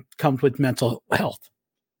 especially when it comes with mental health?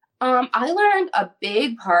 I learned a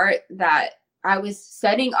big part that I was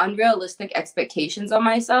setting unrealistic expectations on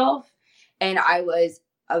myself. And I was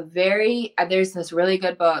there's this really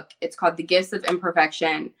good book. It's called The Gifts of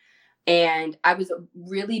Imperfection. And I was a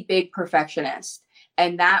really big perfectionist.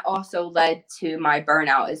 And that also led to my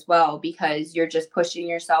burnout as well, because you're just pushing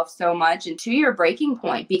yourself so much and to your breaking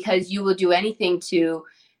point, because you will do anything to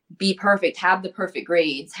be perfect, have the perfect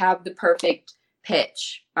grades, have the perfect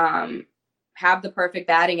pitch, have the perfect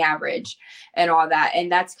batting average and all that.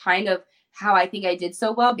 And that's kind of how I think I did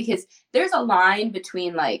so well, because there's a line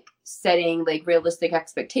between like setting like realistic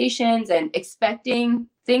expectations and expecting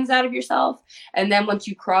things out of yourself. And then once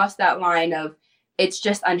you cross that line of it's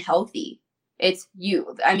just unhealthy. It's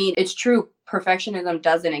you. I mean, it's true. Perfectionism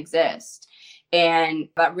doesn't exist. And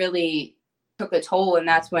that really took a toll. And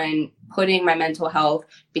that's when putting my mental health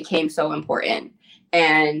became so important.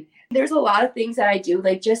 And there's a lot of things that I do,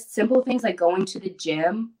 like just simple things like going to the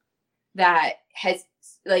gym that has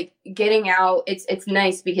like getting out. It's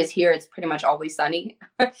nice because here it's pretty much always sunny.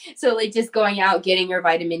 So like just going out, getting your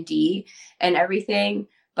vitamin D and everything.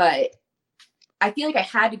 But I feel like I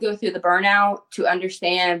had to go through the burnout to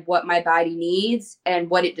understand what my body needs and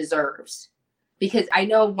what it deserves. Because I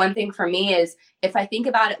know one thing for me is if I think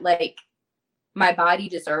about it like my body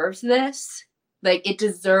deserves this, like it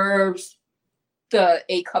deserves the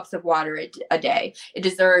 8 cups of water a day, it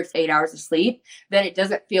deserves 8 hours of sleep, then it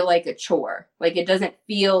doesn't feel like a chore. Like it doesn't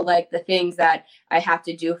feel like the things that I have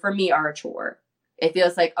to do for me are a chore. It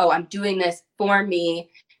feels like, oh, I'm doing this for me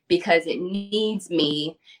because it needs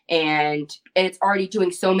me, and it's already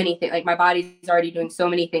doing so many things. Like my body's already doing so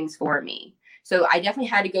many things for me. So I definitely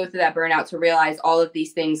had to go through that burnout to realize all of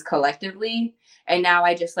these things collectively. And now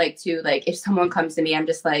I just like to, like, if someone comes to me, I'm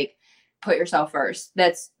just like, put yourself first.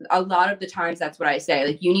 That's a lot of the times that's what I say.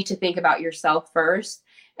 Like you need to think about yourself first.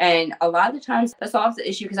 And a lot of the times that solves the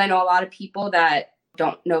issue, because I know a lot of people that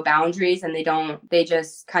don't know boundaries and they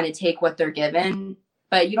just kind of take what they're given.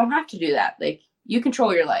 But you don't have to do that. Like you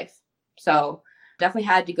control your life. So definitely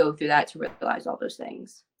had to go through that to realize all those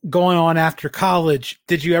things. Going on after college,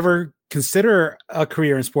 did you ever consider a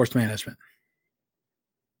career in sports management?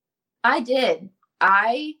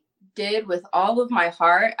 I did with all of my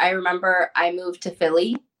heart. I remember I moved to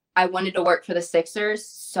Philly. I wanted to work for the Sixers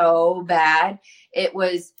so bad. I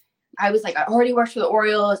was like, I already worked for the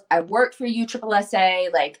Orioles. I worked for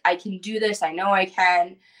USSSA. Like I can do this. I know I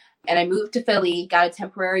can. And I moved to Philly, got a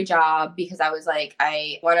temporary job because I was like,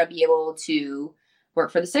 I want to be able to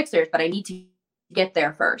work for the Sixers, but I need to get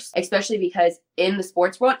there first, especially because in the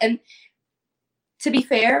sports world, and to be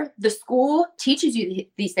fair, the school teaches you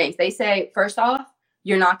these things. They say, first off,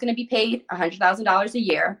 you're not going to be paid $100,000 a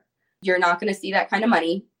year. You're not going to see that kind of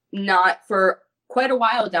money, not for quite a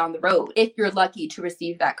while down the road if you're lucky to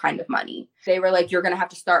receive that kind of money. They were like, you're going to have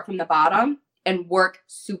to start from the bottom and work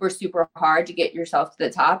super, super hard to get yourself to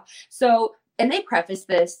the top. So, and they preface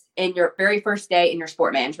this in your very first day in your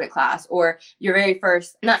sport management class, or your very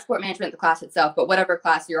first, not sport management, the class itself, but whatever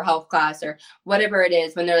class, your health class or whatever it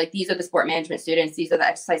is, when they're like, these are the sport management students, these are the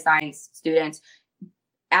exercise science students.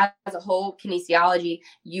 As a whole, kinesiology,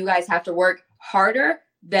 you guys have to work harder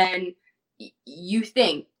than you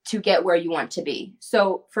think to get where you want to be.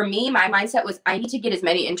 So for me, my mindset was I need to get as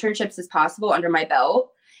many internships as possible under my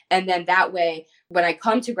belt. And then that way, when I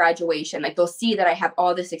come to graduation, like they'll see that I have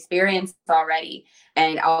all this experience already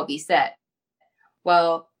and I'll be set.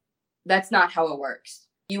 Well, that's not how it works.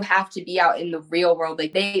 You have to be out in the real world.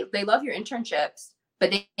 Like they love your internships, but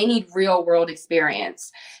they need real world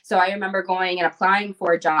experience. So I remember going and applying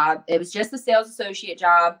for a job. It was just a sales associate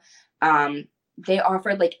job. They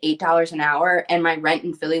offered like $8 an hour and my rent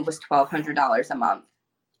in Philly was $1,200 a month.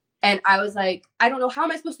 And I was like, I don't know, how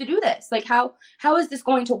am I supposed to do this? Like, how is this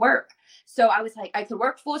going to work? So I was like, I could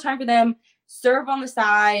work full time for them, serve on the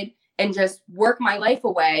side, and just work my life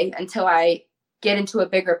away until I get into a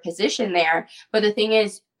bigger position there. But the thing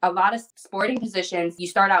is, a lot of sporting positions, you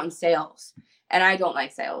start out in sales. And I don't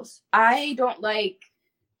like sales. I don't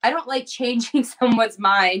like changing someone's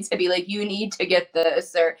mind to be like, you need to get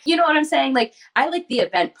this, or, you know what I'm saying? Like, I like the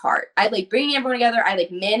event part. I like bringing everyone together. I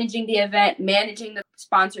like managing the event, managing the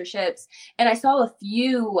sponsorships. And I saw a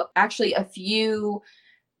few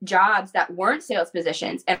jobs that weren't sales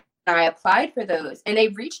positions. And I applied for those and they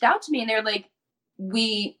reached out to me and they're like,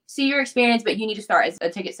 we see your experience, but you need to start as a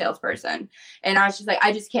ticket salesperson. And I was just like,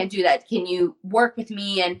 I just can't do that. Can you work with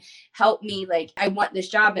me and help me? Like, I want this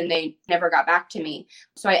job. And they never got back to me.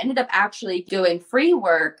 So I ended up actually doing free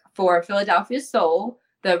work for Philadelphia Soul,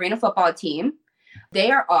 the arena football team.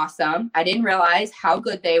 They are awesome. I didn't realize how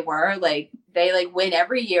good they were. Like, they like win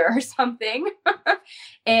every year or something.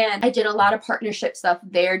 And I did a lot of partnership stuff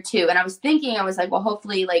there too. And I was like, well,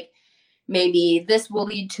 hopefully like, maybe this will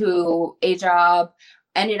lead to a job.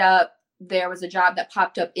 Ended up, there was a job that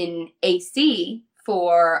popped up in AC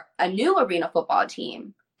for a new arena football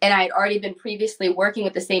team. And I had already been previously working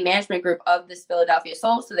with the same management group of this Philadelphia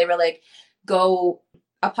Soul. So they were like, go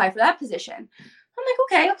apply for that position. I'm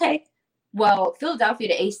like, okay. Well, Philadelphia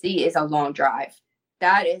to AC is a long drive.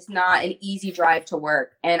 That is not an easy drive to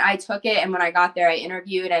work. And I took it. And when I got there, I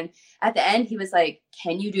interviewed. And at the end, he was like,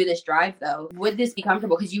 can you do this drive, though? Would this be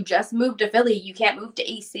comfortable? Because you just moved to Philly. You can't move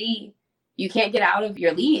to AC. You can't get out of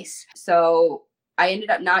your lease. So I ended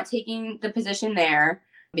up not taking the position there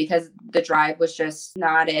because the drive was just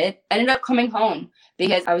not it. I ended up coming home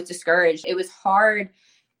because I was discouraged. It was hard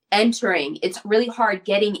entering. It's really hard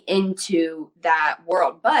getting into that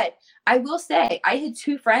world. But I will say I had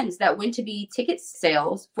two friends that went to be ticket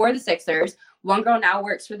sales for the Sixers. One girl now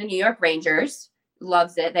works for the New York Rangers,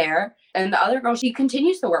 loves it there. And the other girl, she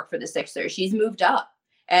continues to work for the Sixers. She's moved up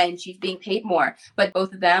and she's being paid more. But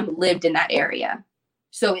both of them lived in that area.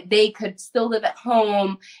 So they could still live at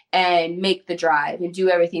home and make the drive and do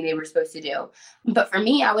everything they were supposed to do. But for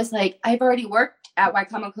me, I was like, I've already worked at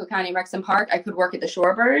Wicomico County Rexham Park. I could work at the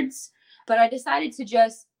Shorebirds, but I decided to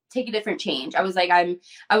just take a different change. I was like,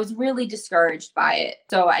 I was really discouraged by it.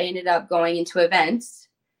 So I ended up going into events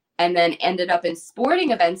and then ended up in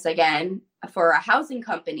sporting events again for a housing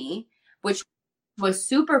company, which was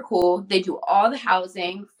super cool. They do all the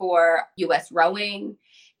housing for US rowing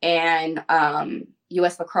and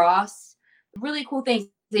US lacrosse, really cool things.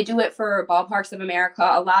 They do it for Ballparks of America,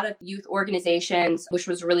 a lot of youth organizations, which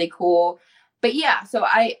was really cool. But yeah, so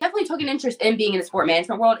I definitely took an interest in being in the sport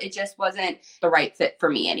management world. It just wasn't the right fit for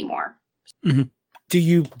me anymore. Mm-hmm. Do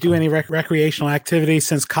you do any recreational activities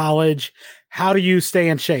since college? How do you stay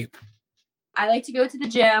in shape? I like to go to the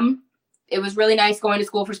gym. It was really nice going to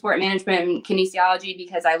school for sport management and kinesiology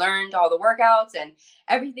because I learned all the workouts and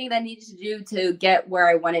everything that I needed to do to get where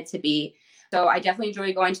I wanted to be. So I definitely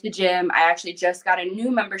enjoy going to the gym. I actually just got a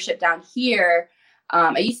new membership down here.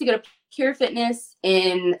 I used to go to Pure Fitness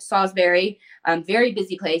in Salisbury, very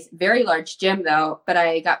busy place, very large gym though, but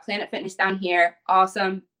I got Planet Fitness down here.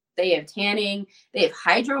 Awesome. They have tanning, they have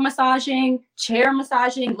hydro massaging, chair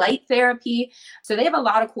massaging, light therapy. So they have a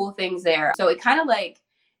lot of cool things there. So it kind of like,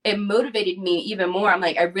 it motivated me even more. I'm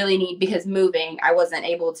like, I really need, because moving, I wasn't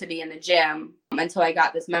able to be in the gym until I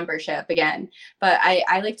got this membership again. But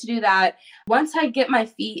I like to do that. Once I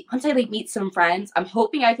like meet some friends, I'm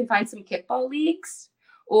hoping I can find some kickball leagues,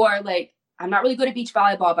 or like, I'm not really good at beach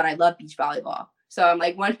volleyball, but I love beach volleyball. So I'm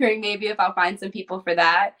like wondering maybe if I'll find some people for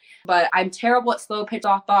that. But I'm terrible at slow pitch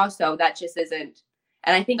softball, so that just isn't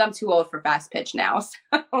And I think I'm too old for fast pitch now.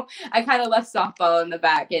 So I kind of left softball in the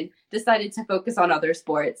back and decided to focus on other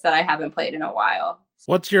sports that I haven't played in a while.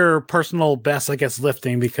 What's your personal best, I guess,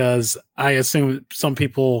 lifting? Because I assume some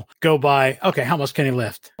people go by, okay, how much can he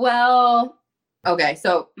lift? Well, okay.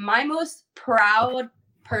 So my most proud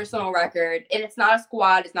personal record, and it's not a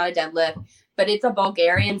squat, it's not a deadlift, but it's a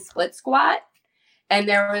Bulgarian split squat. And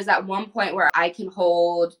there was at one point where I can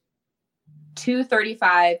hold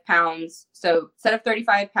 235 pounds. So set of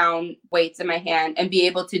 35-pound weights in my hand and be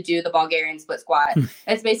able to do the Bulgarian split squat.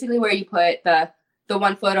 It's basically where you put the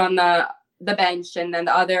one foot on the bench and then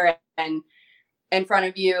the other and in front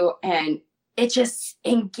of you. And it just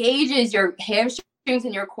engages your hamstrings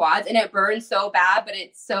and your quads, and it burns so bad, but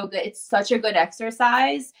it's so good. It's such a good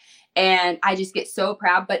exercise. And I just get so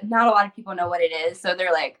proud, but not a lot of people know what it is. So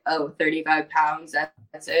they're like, oh, 35 pounds,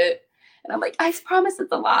 that's it. And I'm like, I promise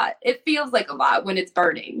it's a lot. It feels like a lot when it's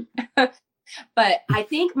burning. But I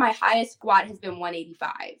think my highest squat has been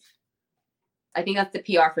 185. I think that's the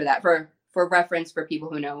PR for that, for reference for people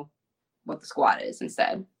who know what the squat is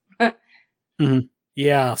instead. Mm-hmm.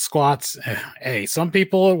 Yeah, squats. Hey, some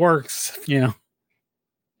people it works,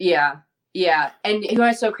 Yeah. And you know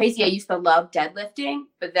what's so crazy? I used to love deadlifting,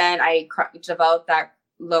 but then I developed that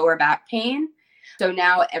lower back pain. So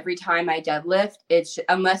now every time I deadlift,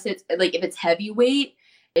 unless it's like, if it's heavyweight,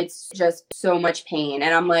 it's just so much pain.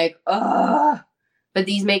 And I'm like, ugh, but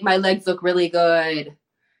these make my legs look really good.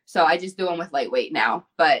 So I just do them with lightweight now.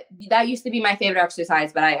 But that used to be my favorite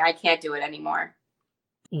exercise, but I can't do it anymore.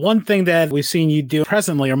 One thing that we've seen you do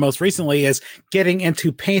presently or most recently is getting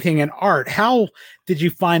into painting and art. How did you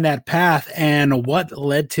find that path and what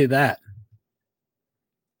led to that?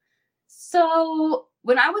 So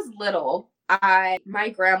when I was little, my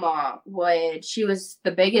grandma she was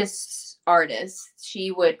the biggest artist.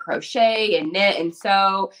 She would crochet and knit and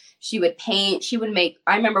sew. She would paint.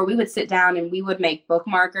 I remember we would sit down and we would make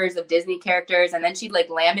bookmarkers of Disney characters, and then she'd like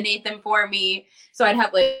laminate them for me. So I'd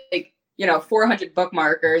have like 400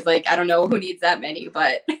 bookmarkers. Like, I don't know who needs that many,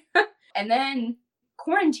 but, and then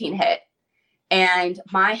quarantine hit and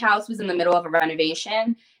my house was in the middle of a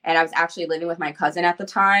renovation, and I was actually living with my cousin at the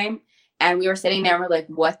time. And we were sitting there and we're like,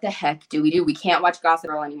 what the heck do we do? We can't watch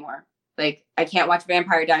Gossip Girl anymore. Like, I can't watch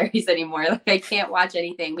Vampire Diaries anymore. Like, I can't watch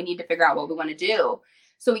anything. We need to figure out what we want to do.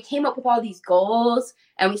 So we came up with all these goals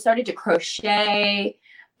and we started to crochet.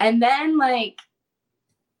 And then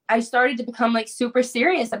I started to become super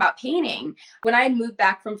serious about painting. When I had moved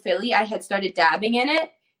back from Philly, I had started dabbing in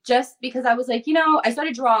it just because I was like, I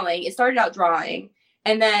started drawing. It started out drawing.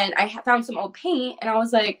 And then I found some old paint and I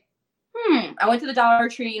was like, I went to the Dollar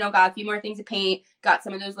Tree, got a few more things to paint, got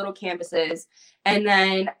some of those little canvases. And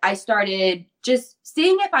then I started just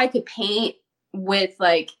seeing if I could paint with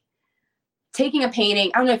taking a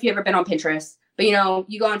painting. I don't know if you've ever been on Pinterest, but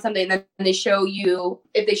you go on something and then if they show you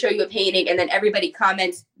a painting and then everybody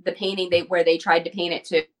comments the painting where they tried to paint it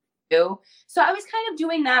to. So I was kind of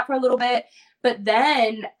doing that for a little bit, but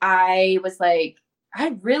then I was like,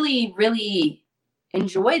 I really, really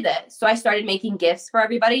enjoy this. So I started making gifts for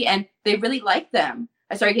everybody and they really liked them.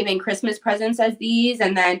 I started giving Christmas presents as these,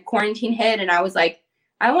 and then quarantine hit and I was like,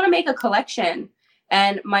 I want to make a collection.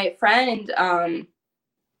 And my friend,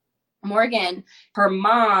 Morgan, her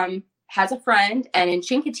mom has a friend, and in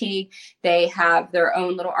Chincoteague, they have their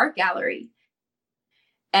own little art gallery.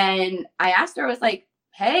 And I asked her, I was like,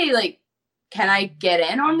 hey, can I get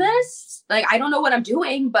in on this? I don't know what I'm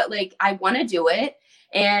doing, but I want to do it.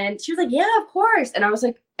 And she was like, yeah, of course. And I was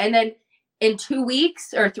like, and then in 2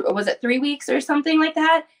 weeks or was it 3 weeks or something like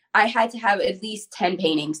that, I had to have at least 10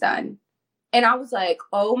 paintings done. And I was like,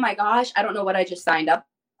 oh my gosh, I don't know what I just signed up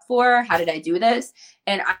for. How did I do this?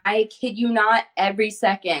 And I kid you not, every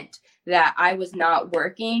second that I was not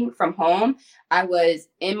working from home, I was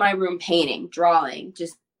in my room painting, drawing,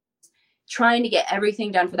 just trying to get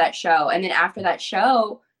everything done for that show. And then after that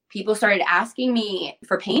show, people started asking me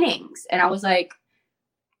for paintings. And I was like,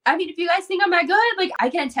 I mean, if you guys think I'm that good, I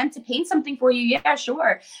can attempt to paint something for you. Yeah,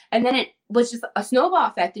 sure. And then it was just a snowball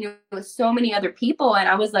effect, and it was so many other people. And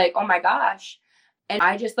I was like, oh my gosh. And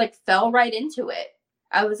I just fell right into it.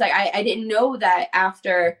 I was like, I didn't know that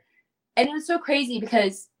after. And it was so crazy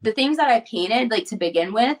because the things that I painted, to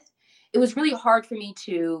begin with, it was really hard for me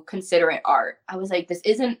to consider it art. I was like, this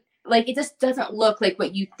isn't it just doesn't look like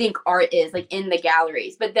what you think art is in the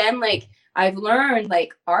galleries. But then I've learned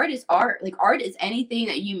art is art. Art is anything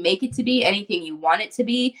that you make it to be, anything you want it to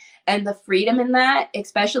be. And the freedom in that,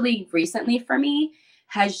 especially recently for me,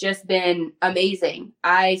 has just been amazing.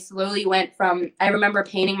 I slowly went from, I remember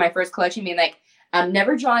painting my first collection being like, I'm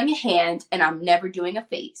never drawing a hand and I'm never doing a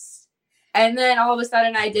face. And then all of a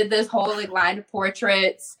sudden I did this whole like line of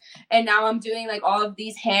portraits, and now I'm doing like all of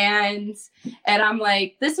these hands, and I'm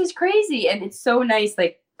like, this is crazy. And it's so nice.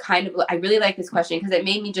 Like kind of, I really like this question because it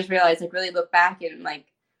made me just realize, like really look back and like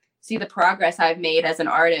see the progress I've made as an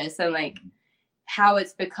artist and like how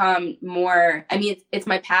it's become more, I mean, it's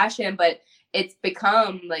my passion, but it's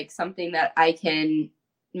become like something that I can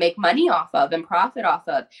make money off of and profit off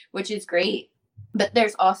of, which is great. But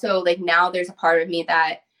there's also like, now there's a part of me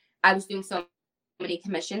that I was doing so many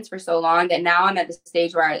commissions for so long that now I'm at the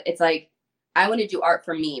stage where it's like, I want to do art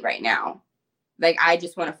for me right now. Like, I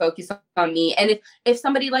just want to focus on me. And if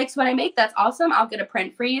somebody likes what I make, that's awesome. I'll get a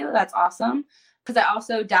print for you. That's awesome. Because I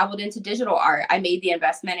also dabbled into digital art. I made the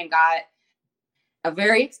investment and got a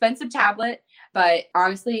very expensive tablet. But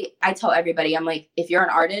honestly, I tell everybody, I'm like, if you're an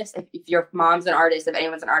artist, if your mom's an artist, if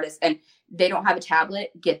anyone's an artist and they don't have a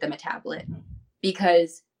tablet, get them a tablet.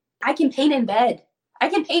 Because I can paint in bed. I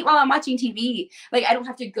can paint while I'm watching TV. Like, I don't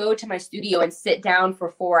have to go to my studio and sit down for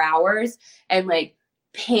 4 hours and like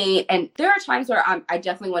paint. And there are times where I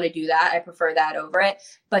definitely want to do that. I prefer that over it.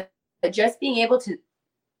 But just being able to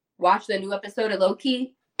watch the new episode of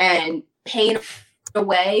Loki and paint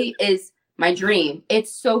away is my dream.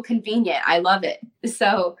 It's so convenient. I love it.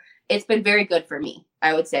 So it's been very good for me.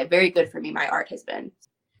 I would say very good for me. My art has been.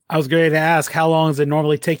 I was going to ask, how long does it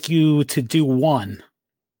normally take you to do one?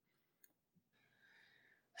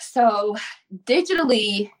 So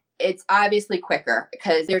digitally, it's obviously quicker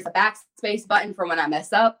because there's a backspace button for when I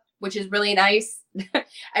mess up, which is really nice.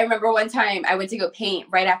 I remember one time I went to go paint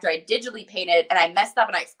right after I digitally painted and I messed up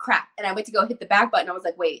and I crap. And I went to go hit the back button. I was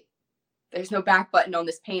like, wait, there's no back button on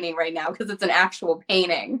this painting right now because it's an actual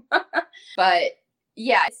painting. But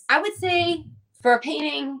yeah, I would say for a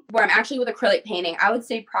painting where I'm actually with acrylic painting, I would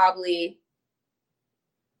say probably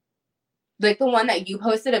like the one that you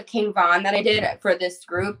posted of King Von that I did for this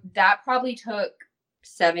group, that probably took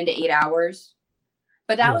 7 to 8 hours.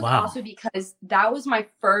 But that was also because that was my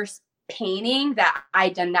first painting that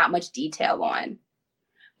I'd done that much detail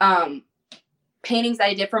on. Paintings that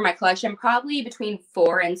I did for my collection, probably between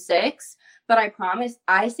 4 and 6. But I promise,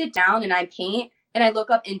 I sit down and I paint and I look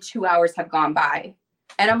up and 2 hours have gone by.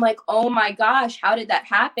 And I'm like, oh my gosh, how did that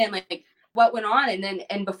happen? Like, what went on?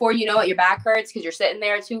 And before you know it, your back hurts because you're sitting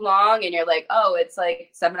there too long and you're like, oh, it's like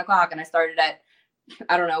 7 o'clock and I started at,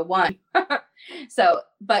 I don't know, 1. So,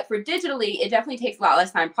 but for digitally, it definitely takes a lot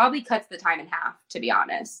less time, probably cuts the time in half, to be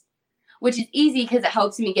honest, which is easy because it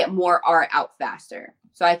helps me get more art out faster.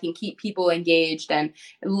 So I can keep people engaged and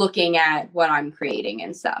looking at what I'm creating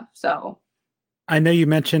and stuff. So I know you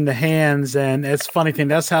mentioned the hands, and it's a funny thing.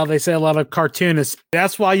 That's how they say a lot of cartoonists.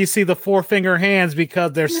 That's why you see the 4-finger hands,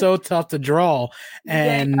 because they're so tough to draw.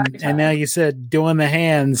 And now you said doing the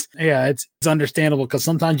hands. Yeah, it's understandable because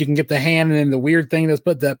sometimes you can get the hand and then the weird thing that's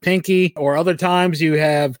put the pinky, or other times you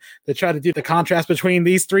have to try to do the contrast between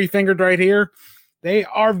these 3 fingers right here. They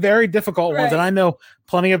are very difficult ones. And I know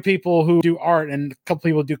plenty of people who do art, and a couple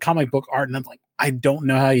people do comic book art. And I'm like, I don't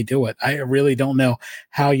know how you do it. I really don't know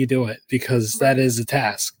how you do it because that is a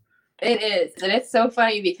task. It is. And it's so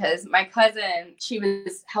funny because my cousin, she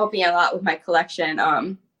was helping a lot with my collection.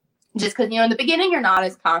 Just because, in the beginning, you're not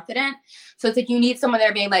as confident. So it's like you need someone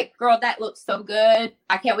there being like, girl, that looks so good.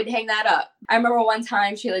 I can't wait to hang that up. I remember one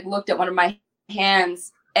time she like looked at one of my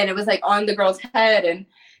hands and it was like on the girl's head. And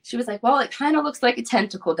she was like, well, it kind of looks like a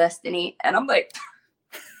tentacle, Destiny. And I'm like,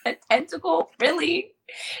 a tentacle? Really?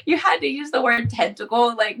 You had to use the word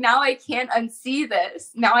tentacle. Like, now I can't unsee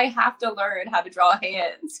this. Now I have to learn how to draw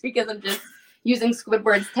hands because I'm just using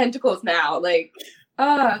Squidward's tentacles now. Like,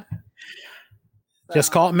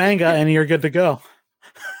 just call it manga and you're good to go.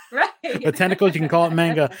 Right. The tentacles, you can call it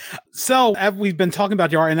manga. So we've been talking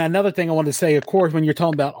about your art. And another thing I wanted to say, of course, when you're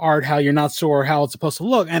talking about art, how you're not sure how it's supposed to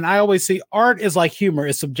look. And I always see art is like humor.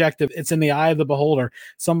 It's subjective. It's in the eye of the beholder.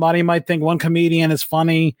 Somebody might think one comedian is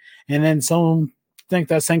funny, and then some think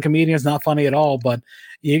that same comedian is not funny at all. But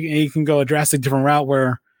you can go a drastic different route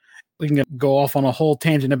where we can go off on a whole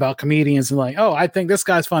tangent about comedians and like, oh, I think this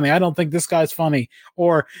guy's funny. I don't think this guy's funny.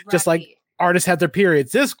 Or just like artists had their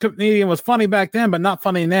periods. This comedian was funny back then, but not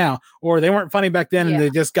funny now. Or they weren't funny back then and they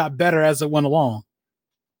just got better as it went along.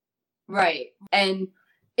 Right. And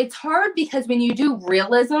it's hard because when you do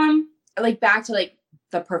realism, like back to like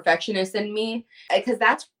the perfectionist in me, because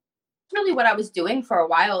that's really what I was doing for a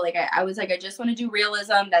while. Like I was like, I just want to do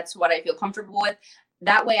realism. That's what I feel comfortable with.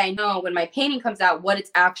 That way I know when my painting comes out, what it's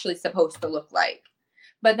actually supposed to look like.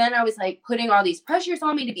 But then I was like putting all these pressures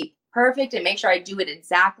on me to be perfect and make sure I do it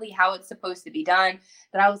exactly how it's supposed to be done,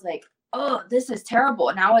 that I was like, oh, this is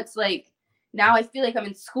terrible. Now it's like, now I feel like I'm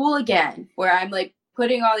in school again, where I'm like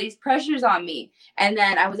putting all these pressures on me. And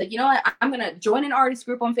then I was like, you know what? I'm going to join an artist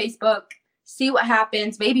group on Facebook, see what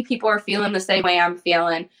happens. Maybe people are feeling the same way I'm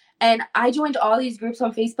feeling. And I joined all these groups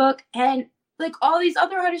on Facebook, and like all these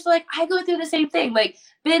other artists are like, I go through the same thing, like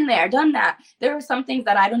been there, done that. There are some things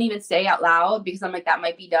that I don't even say out loud because I'm like, that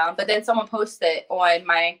might be dumb. But then someone posts it on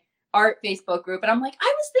my art Facebook group, and I'm like,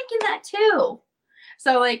 I was thinking that too.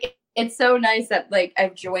 So like, it's so nice that like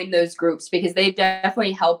I've joined those groups because they've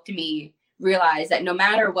definitely helped me realize that no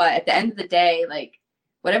matter what, at the end of the day, like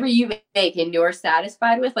whatever you make and you're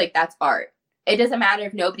satisfied with, like that's art. It doesn't matter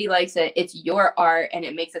if nobody likes it. It's your art, and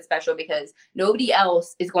it makes it special because nobody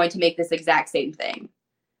else is going to make this exact same thing,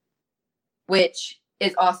 which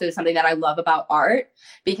is also something that I love about art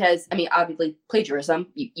because, I mean, obviously plagiarism,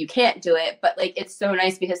 you can't do it, but like, it's so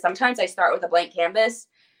nice because sometimes I start with a blank canvas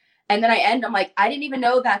and then I'm like, I didn't even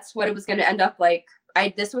know that's what it was going to end up like.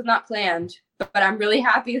 This was not planned, but I'm really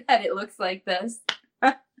happy that it looks like this.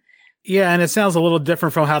 Yeah, and it sounds a little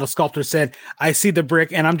different from how the sculptor said, I see the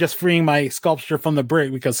brick and I'm just freeing my sculpture from the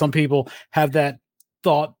brick, because some people have that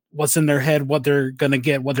thought, what's in their head, what they're going to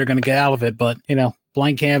get out of it. But, you know,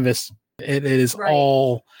 blank canvas, it is right.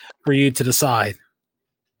 All for you to decide.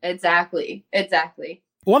 Exactly.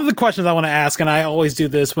 One of the questions I want to ask, and I always do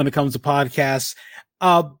this when it comes to podcasts,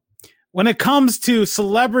 when it comes to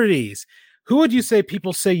celebrities, who would you say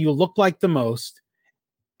people say you look like the most?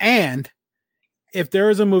 And if there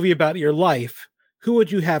is a movie about your life, who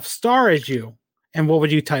would you have star as you, and what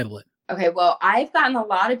would you title it? Okay, well, I've gotten a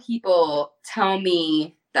lot of people tell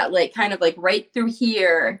me that, like, kind of like right through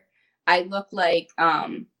here, I look like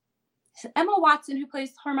Emma Watson, who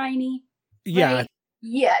plays Hermione. Yeah. Right?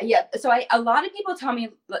 Yeah. So a lot of people tell me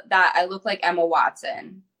that I look like Emma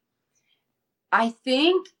Watson. I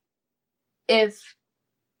think if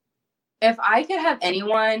I could have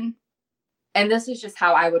anyone, and this is just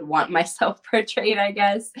how I would want myself portrayed, I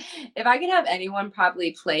guess. If I could have anyone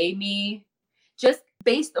probably play me, just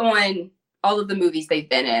based on all of the movies they've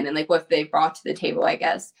been in and like what they've brought to the table, I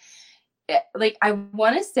guess. Like, I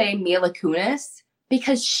want to say Mila Kunis,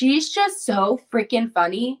 because she's just so freaking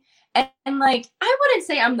funny. And like, I wouldn't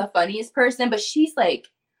say I'm the funniest person, but she's like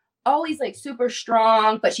always like super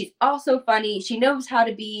strong, but she's also funny. She knows how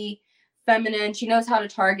to be feminine. She knows how to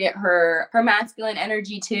target her masculine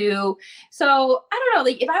energy too. So I don't know,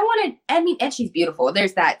 like if I wanted, I mean, and she's beautiful.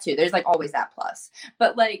 There's that too. There's like always that plus.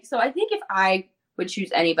 But like, so I think if I would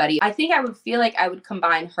choose anybody, I think I would feel like I would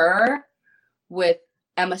combine her with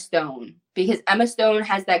Emma Stone, because Emma Stone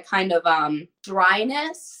has that kind of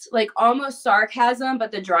dryness, like almost sarcasm,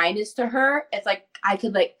 but the dryness to her, it's like I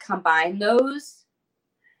could like combine those.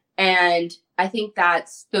 And I think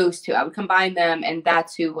that's those two. I would combine them, and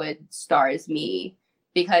that's who would star as me,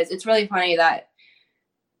 because it's really funny that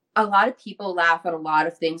a lot of people laugh at a lot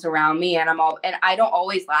of things around me, and I don't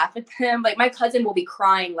always laugh at them. Like my cousin will be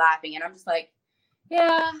crying laughing, and I'm just like,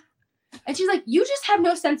 yeah. And she's like, you just have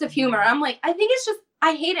no sense of humor. I'm like, I think it's just,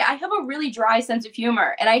 I hate it. I have a really dry sense of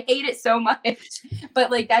humor, and I hate it so much.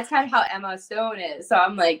 But like, that's kind of how Emma Stone is. So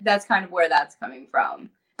I'm like, that's kind of where that's coming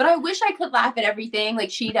from. But I wish I could laugh at everything like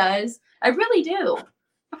she does. I really do.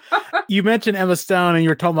 You mentioned Emma Stone and you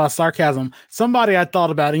were talking about sarcasm. Somebody I thought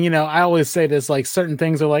about, and you know, I always say this, like certain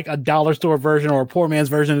things are like a dollar store version or a poor man's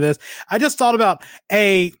version of this. I just thought about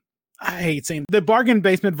I hate saying the bargain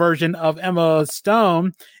basement version of Emma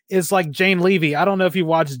Stone is like Jane Levy. I don't know if you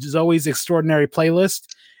watched Zoe's Extraordinary Playlist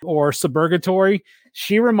or Suburgatory.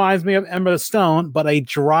 She reminds me of Emma Stone, but a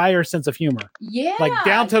drier sense of humor. Yeah. Like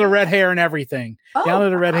down to the red hair and everything. Oh, down to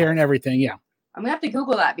the red hair and everything. Yeah. I'm gonna have to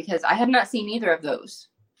Google that because I have not seen either of those.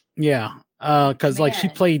 Yeah. Because like she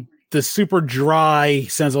played the super dry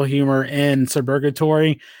sense of humor in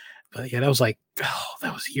Suburgatory. But yeah, that was like,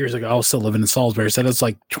 that was years ago. I was still living in Salisbury. So that's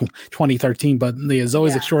like 2013. But the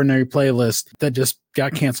Zoe's Extraordinary Playlist that just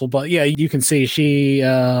got canceled. But yeah, you can see she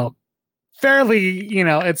fairly, you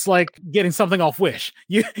know, it's like getting something off Wish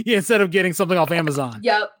you instead of getting something off Amazon.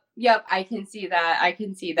 Yep. I can see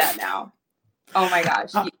that now. Oh my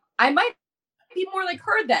gosh. I might be more like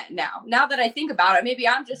her then now that I think about it. Maybe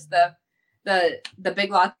I'm just the Big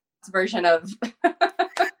Lots version of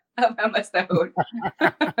of Emma Stone.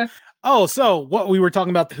 Oh, so what we were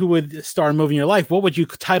talking about, who would star in a movie in your life, what would you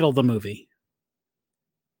title the movie?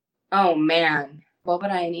 Oh man, what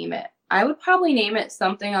would I name it? I would probably name it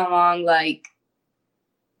something along like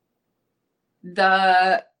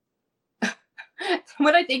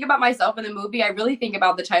when I think about myself in the movie, I really think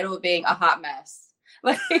about the title of being A Hot Mess.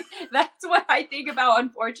 Like, that's what I think about,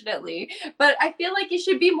 unfortunately. But I feel like it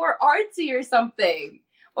should be more artsy or something.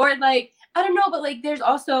 Or like, I don't know, but like there's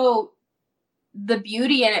also the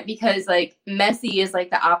beauty in it because like messy is like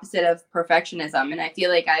the opposite of perfectionism. And I feel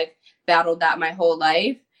like I've battled that my whole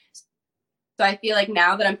life. So I feel like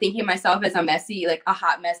now that I'm thinking of myself as a messy, like a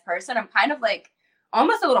hot mess person, I'm kind of like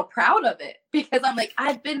almost a little proud of it because I'm like,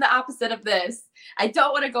 I've been the opposite of this. I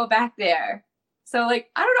don't want to go back there. So like,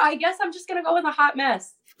 I don't know. I guess I'm just going to go with a hot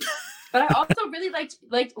mess. But I also really liked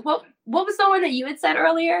what was the one that you had said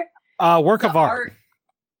earlier? Work of art.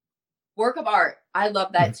 Work of art. I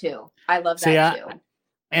love that too. I love that too.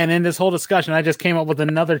 And in this whole discussion, I just came up with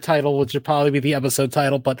another title, which would probably be the episode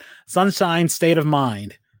title, but Sunshine State of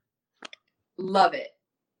Mind. Love it.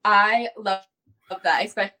 I love that. I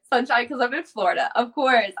expect sunshine because I'm in Florida. Of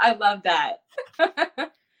course. I love that.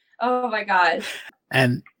 Oh my gosh.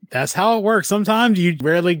 And that's how it works. Sometimes you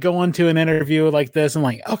rarely go into an interview like this and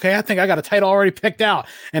like, okay, I think I got a title already picked out.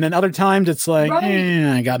 And then other times it's like,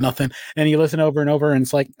 I got nothing. And you listen over and over and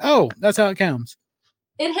it's like, oh, that's how it comes.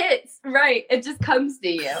 It hits. Right. It just comes to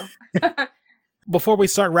you. Before we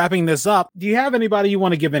start wrapping this up, do you have anybody you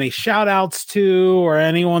want to give any shout outs to or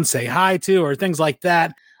anyone say hi to or things like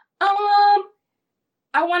that?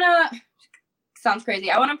 I want to, sounds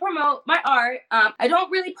crazy. I want to promote my art. I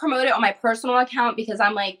don't really promote it on my personal account because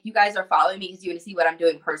I'm like, you guys are following me because you want to see what I'm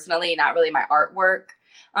doing personally, not really my artwork.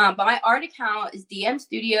 But my art account is DM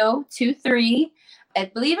Studio 23. I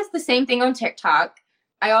believe it's the same thing on TikTok.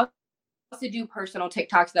 I also do personal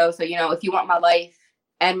TikToks though. So, if you want my life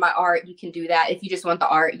and my art, you can do that. If you just want the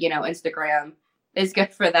art, Instagram is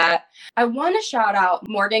good for that. I want to shout out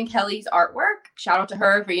Morgan Kelly's artwork. Shout out to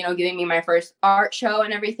her for, giving me my first art show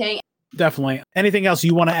and everything. Definitely. Anything else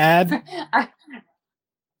you want to add? I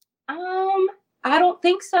don't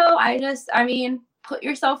think so. Put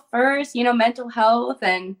yourself first, mental health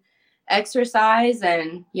and exercise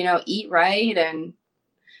and, eat right and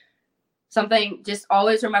something. Just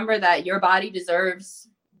always remember that your body deserves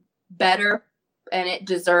better and it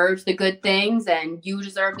deserves the good things and you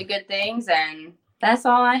deserve the good things. And that's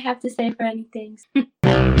all I have to say for anything.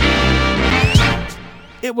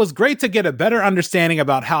 It was great to get a better understanding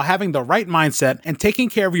about how having the right mindset and taking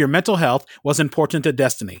care of your mental health was important to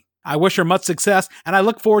Destiny. I wish her much success, and I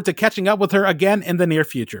look forward to catching up with her again in the near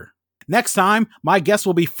future. Next time, my guest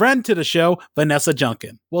will be friend to the show, Vanessa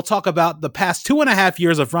Junkin. We'll talk about the past 2.5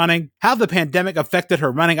 years of running, how the pandemic affected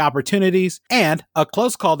her running opportunities, and a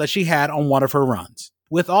close call that she had on one of her runs.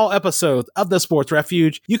 With all episodes of The Sports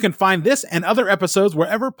Refuge, you can find this and other episodes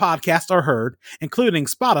wherever podcasts are heard, including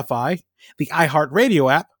Spotify, the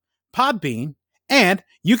iHeartRadio app, Podbean, and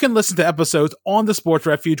you can listen to episodes on the Sports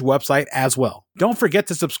Refuge website as well. Don't forget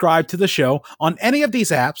to subscribe to the show on any of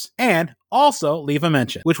these apps and also leave a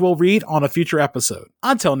mention, which we'll read on a future episode.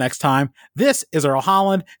 Until next time, this is Earl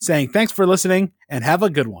Holland saying thanks for listening and have a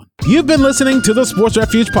good one. You've been listening to the Sports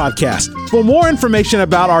Refuge podcast. For more information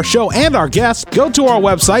about our show and our guests, go to our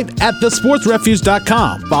website at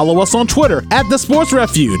thesportsrefuge.com. Follow us on Twitter at The Sports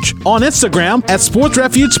Refuge, on Instagram at Sports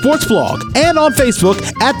Refuge Sports Blog, and on Facebook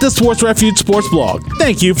at The Sports Refuge Sports Blog.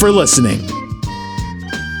 Thank you for listening.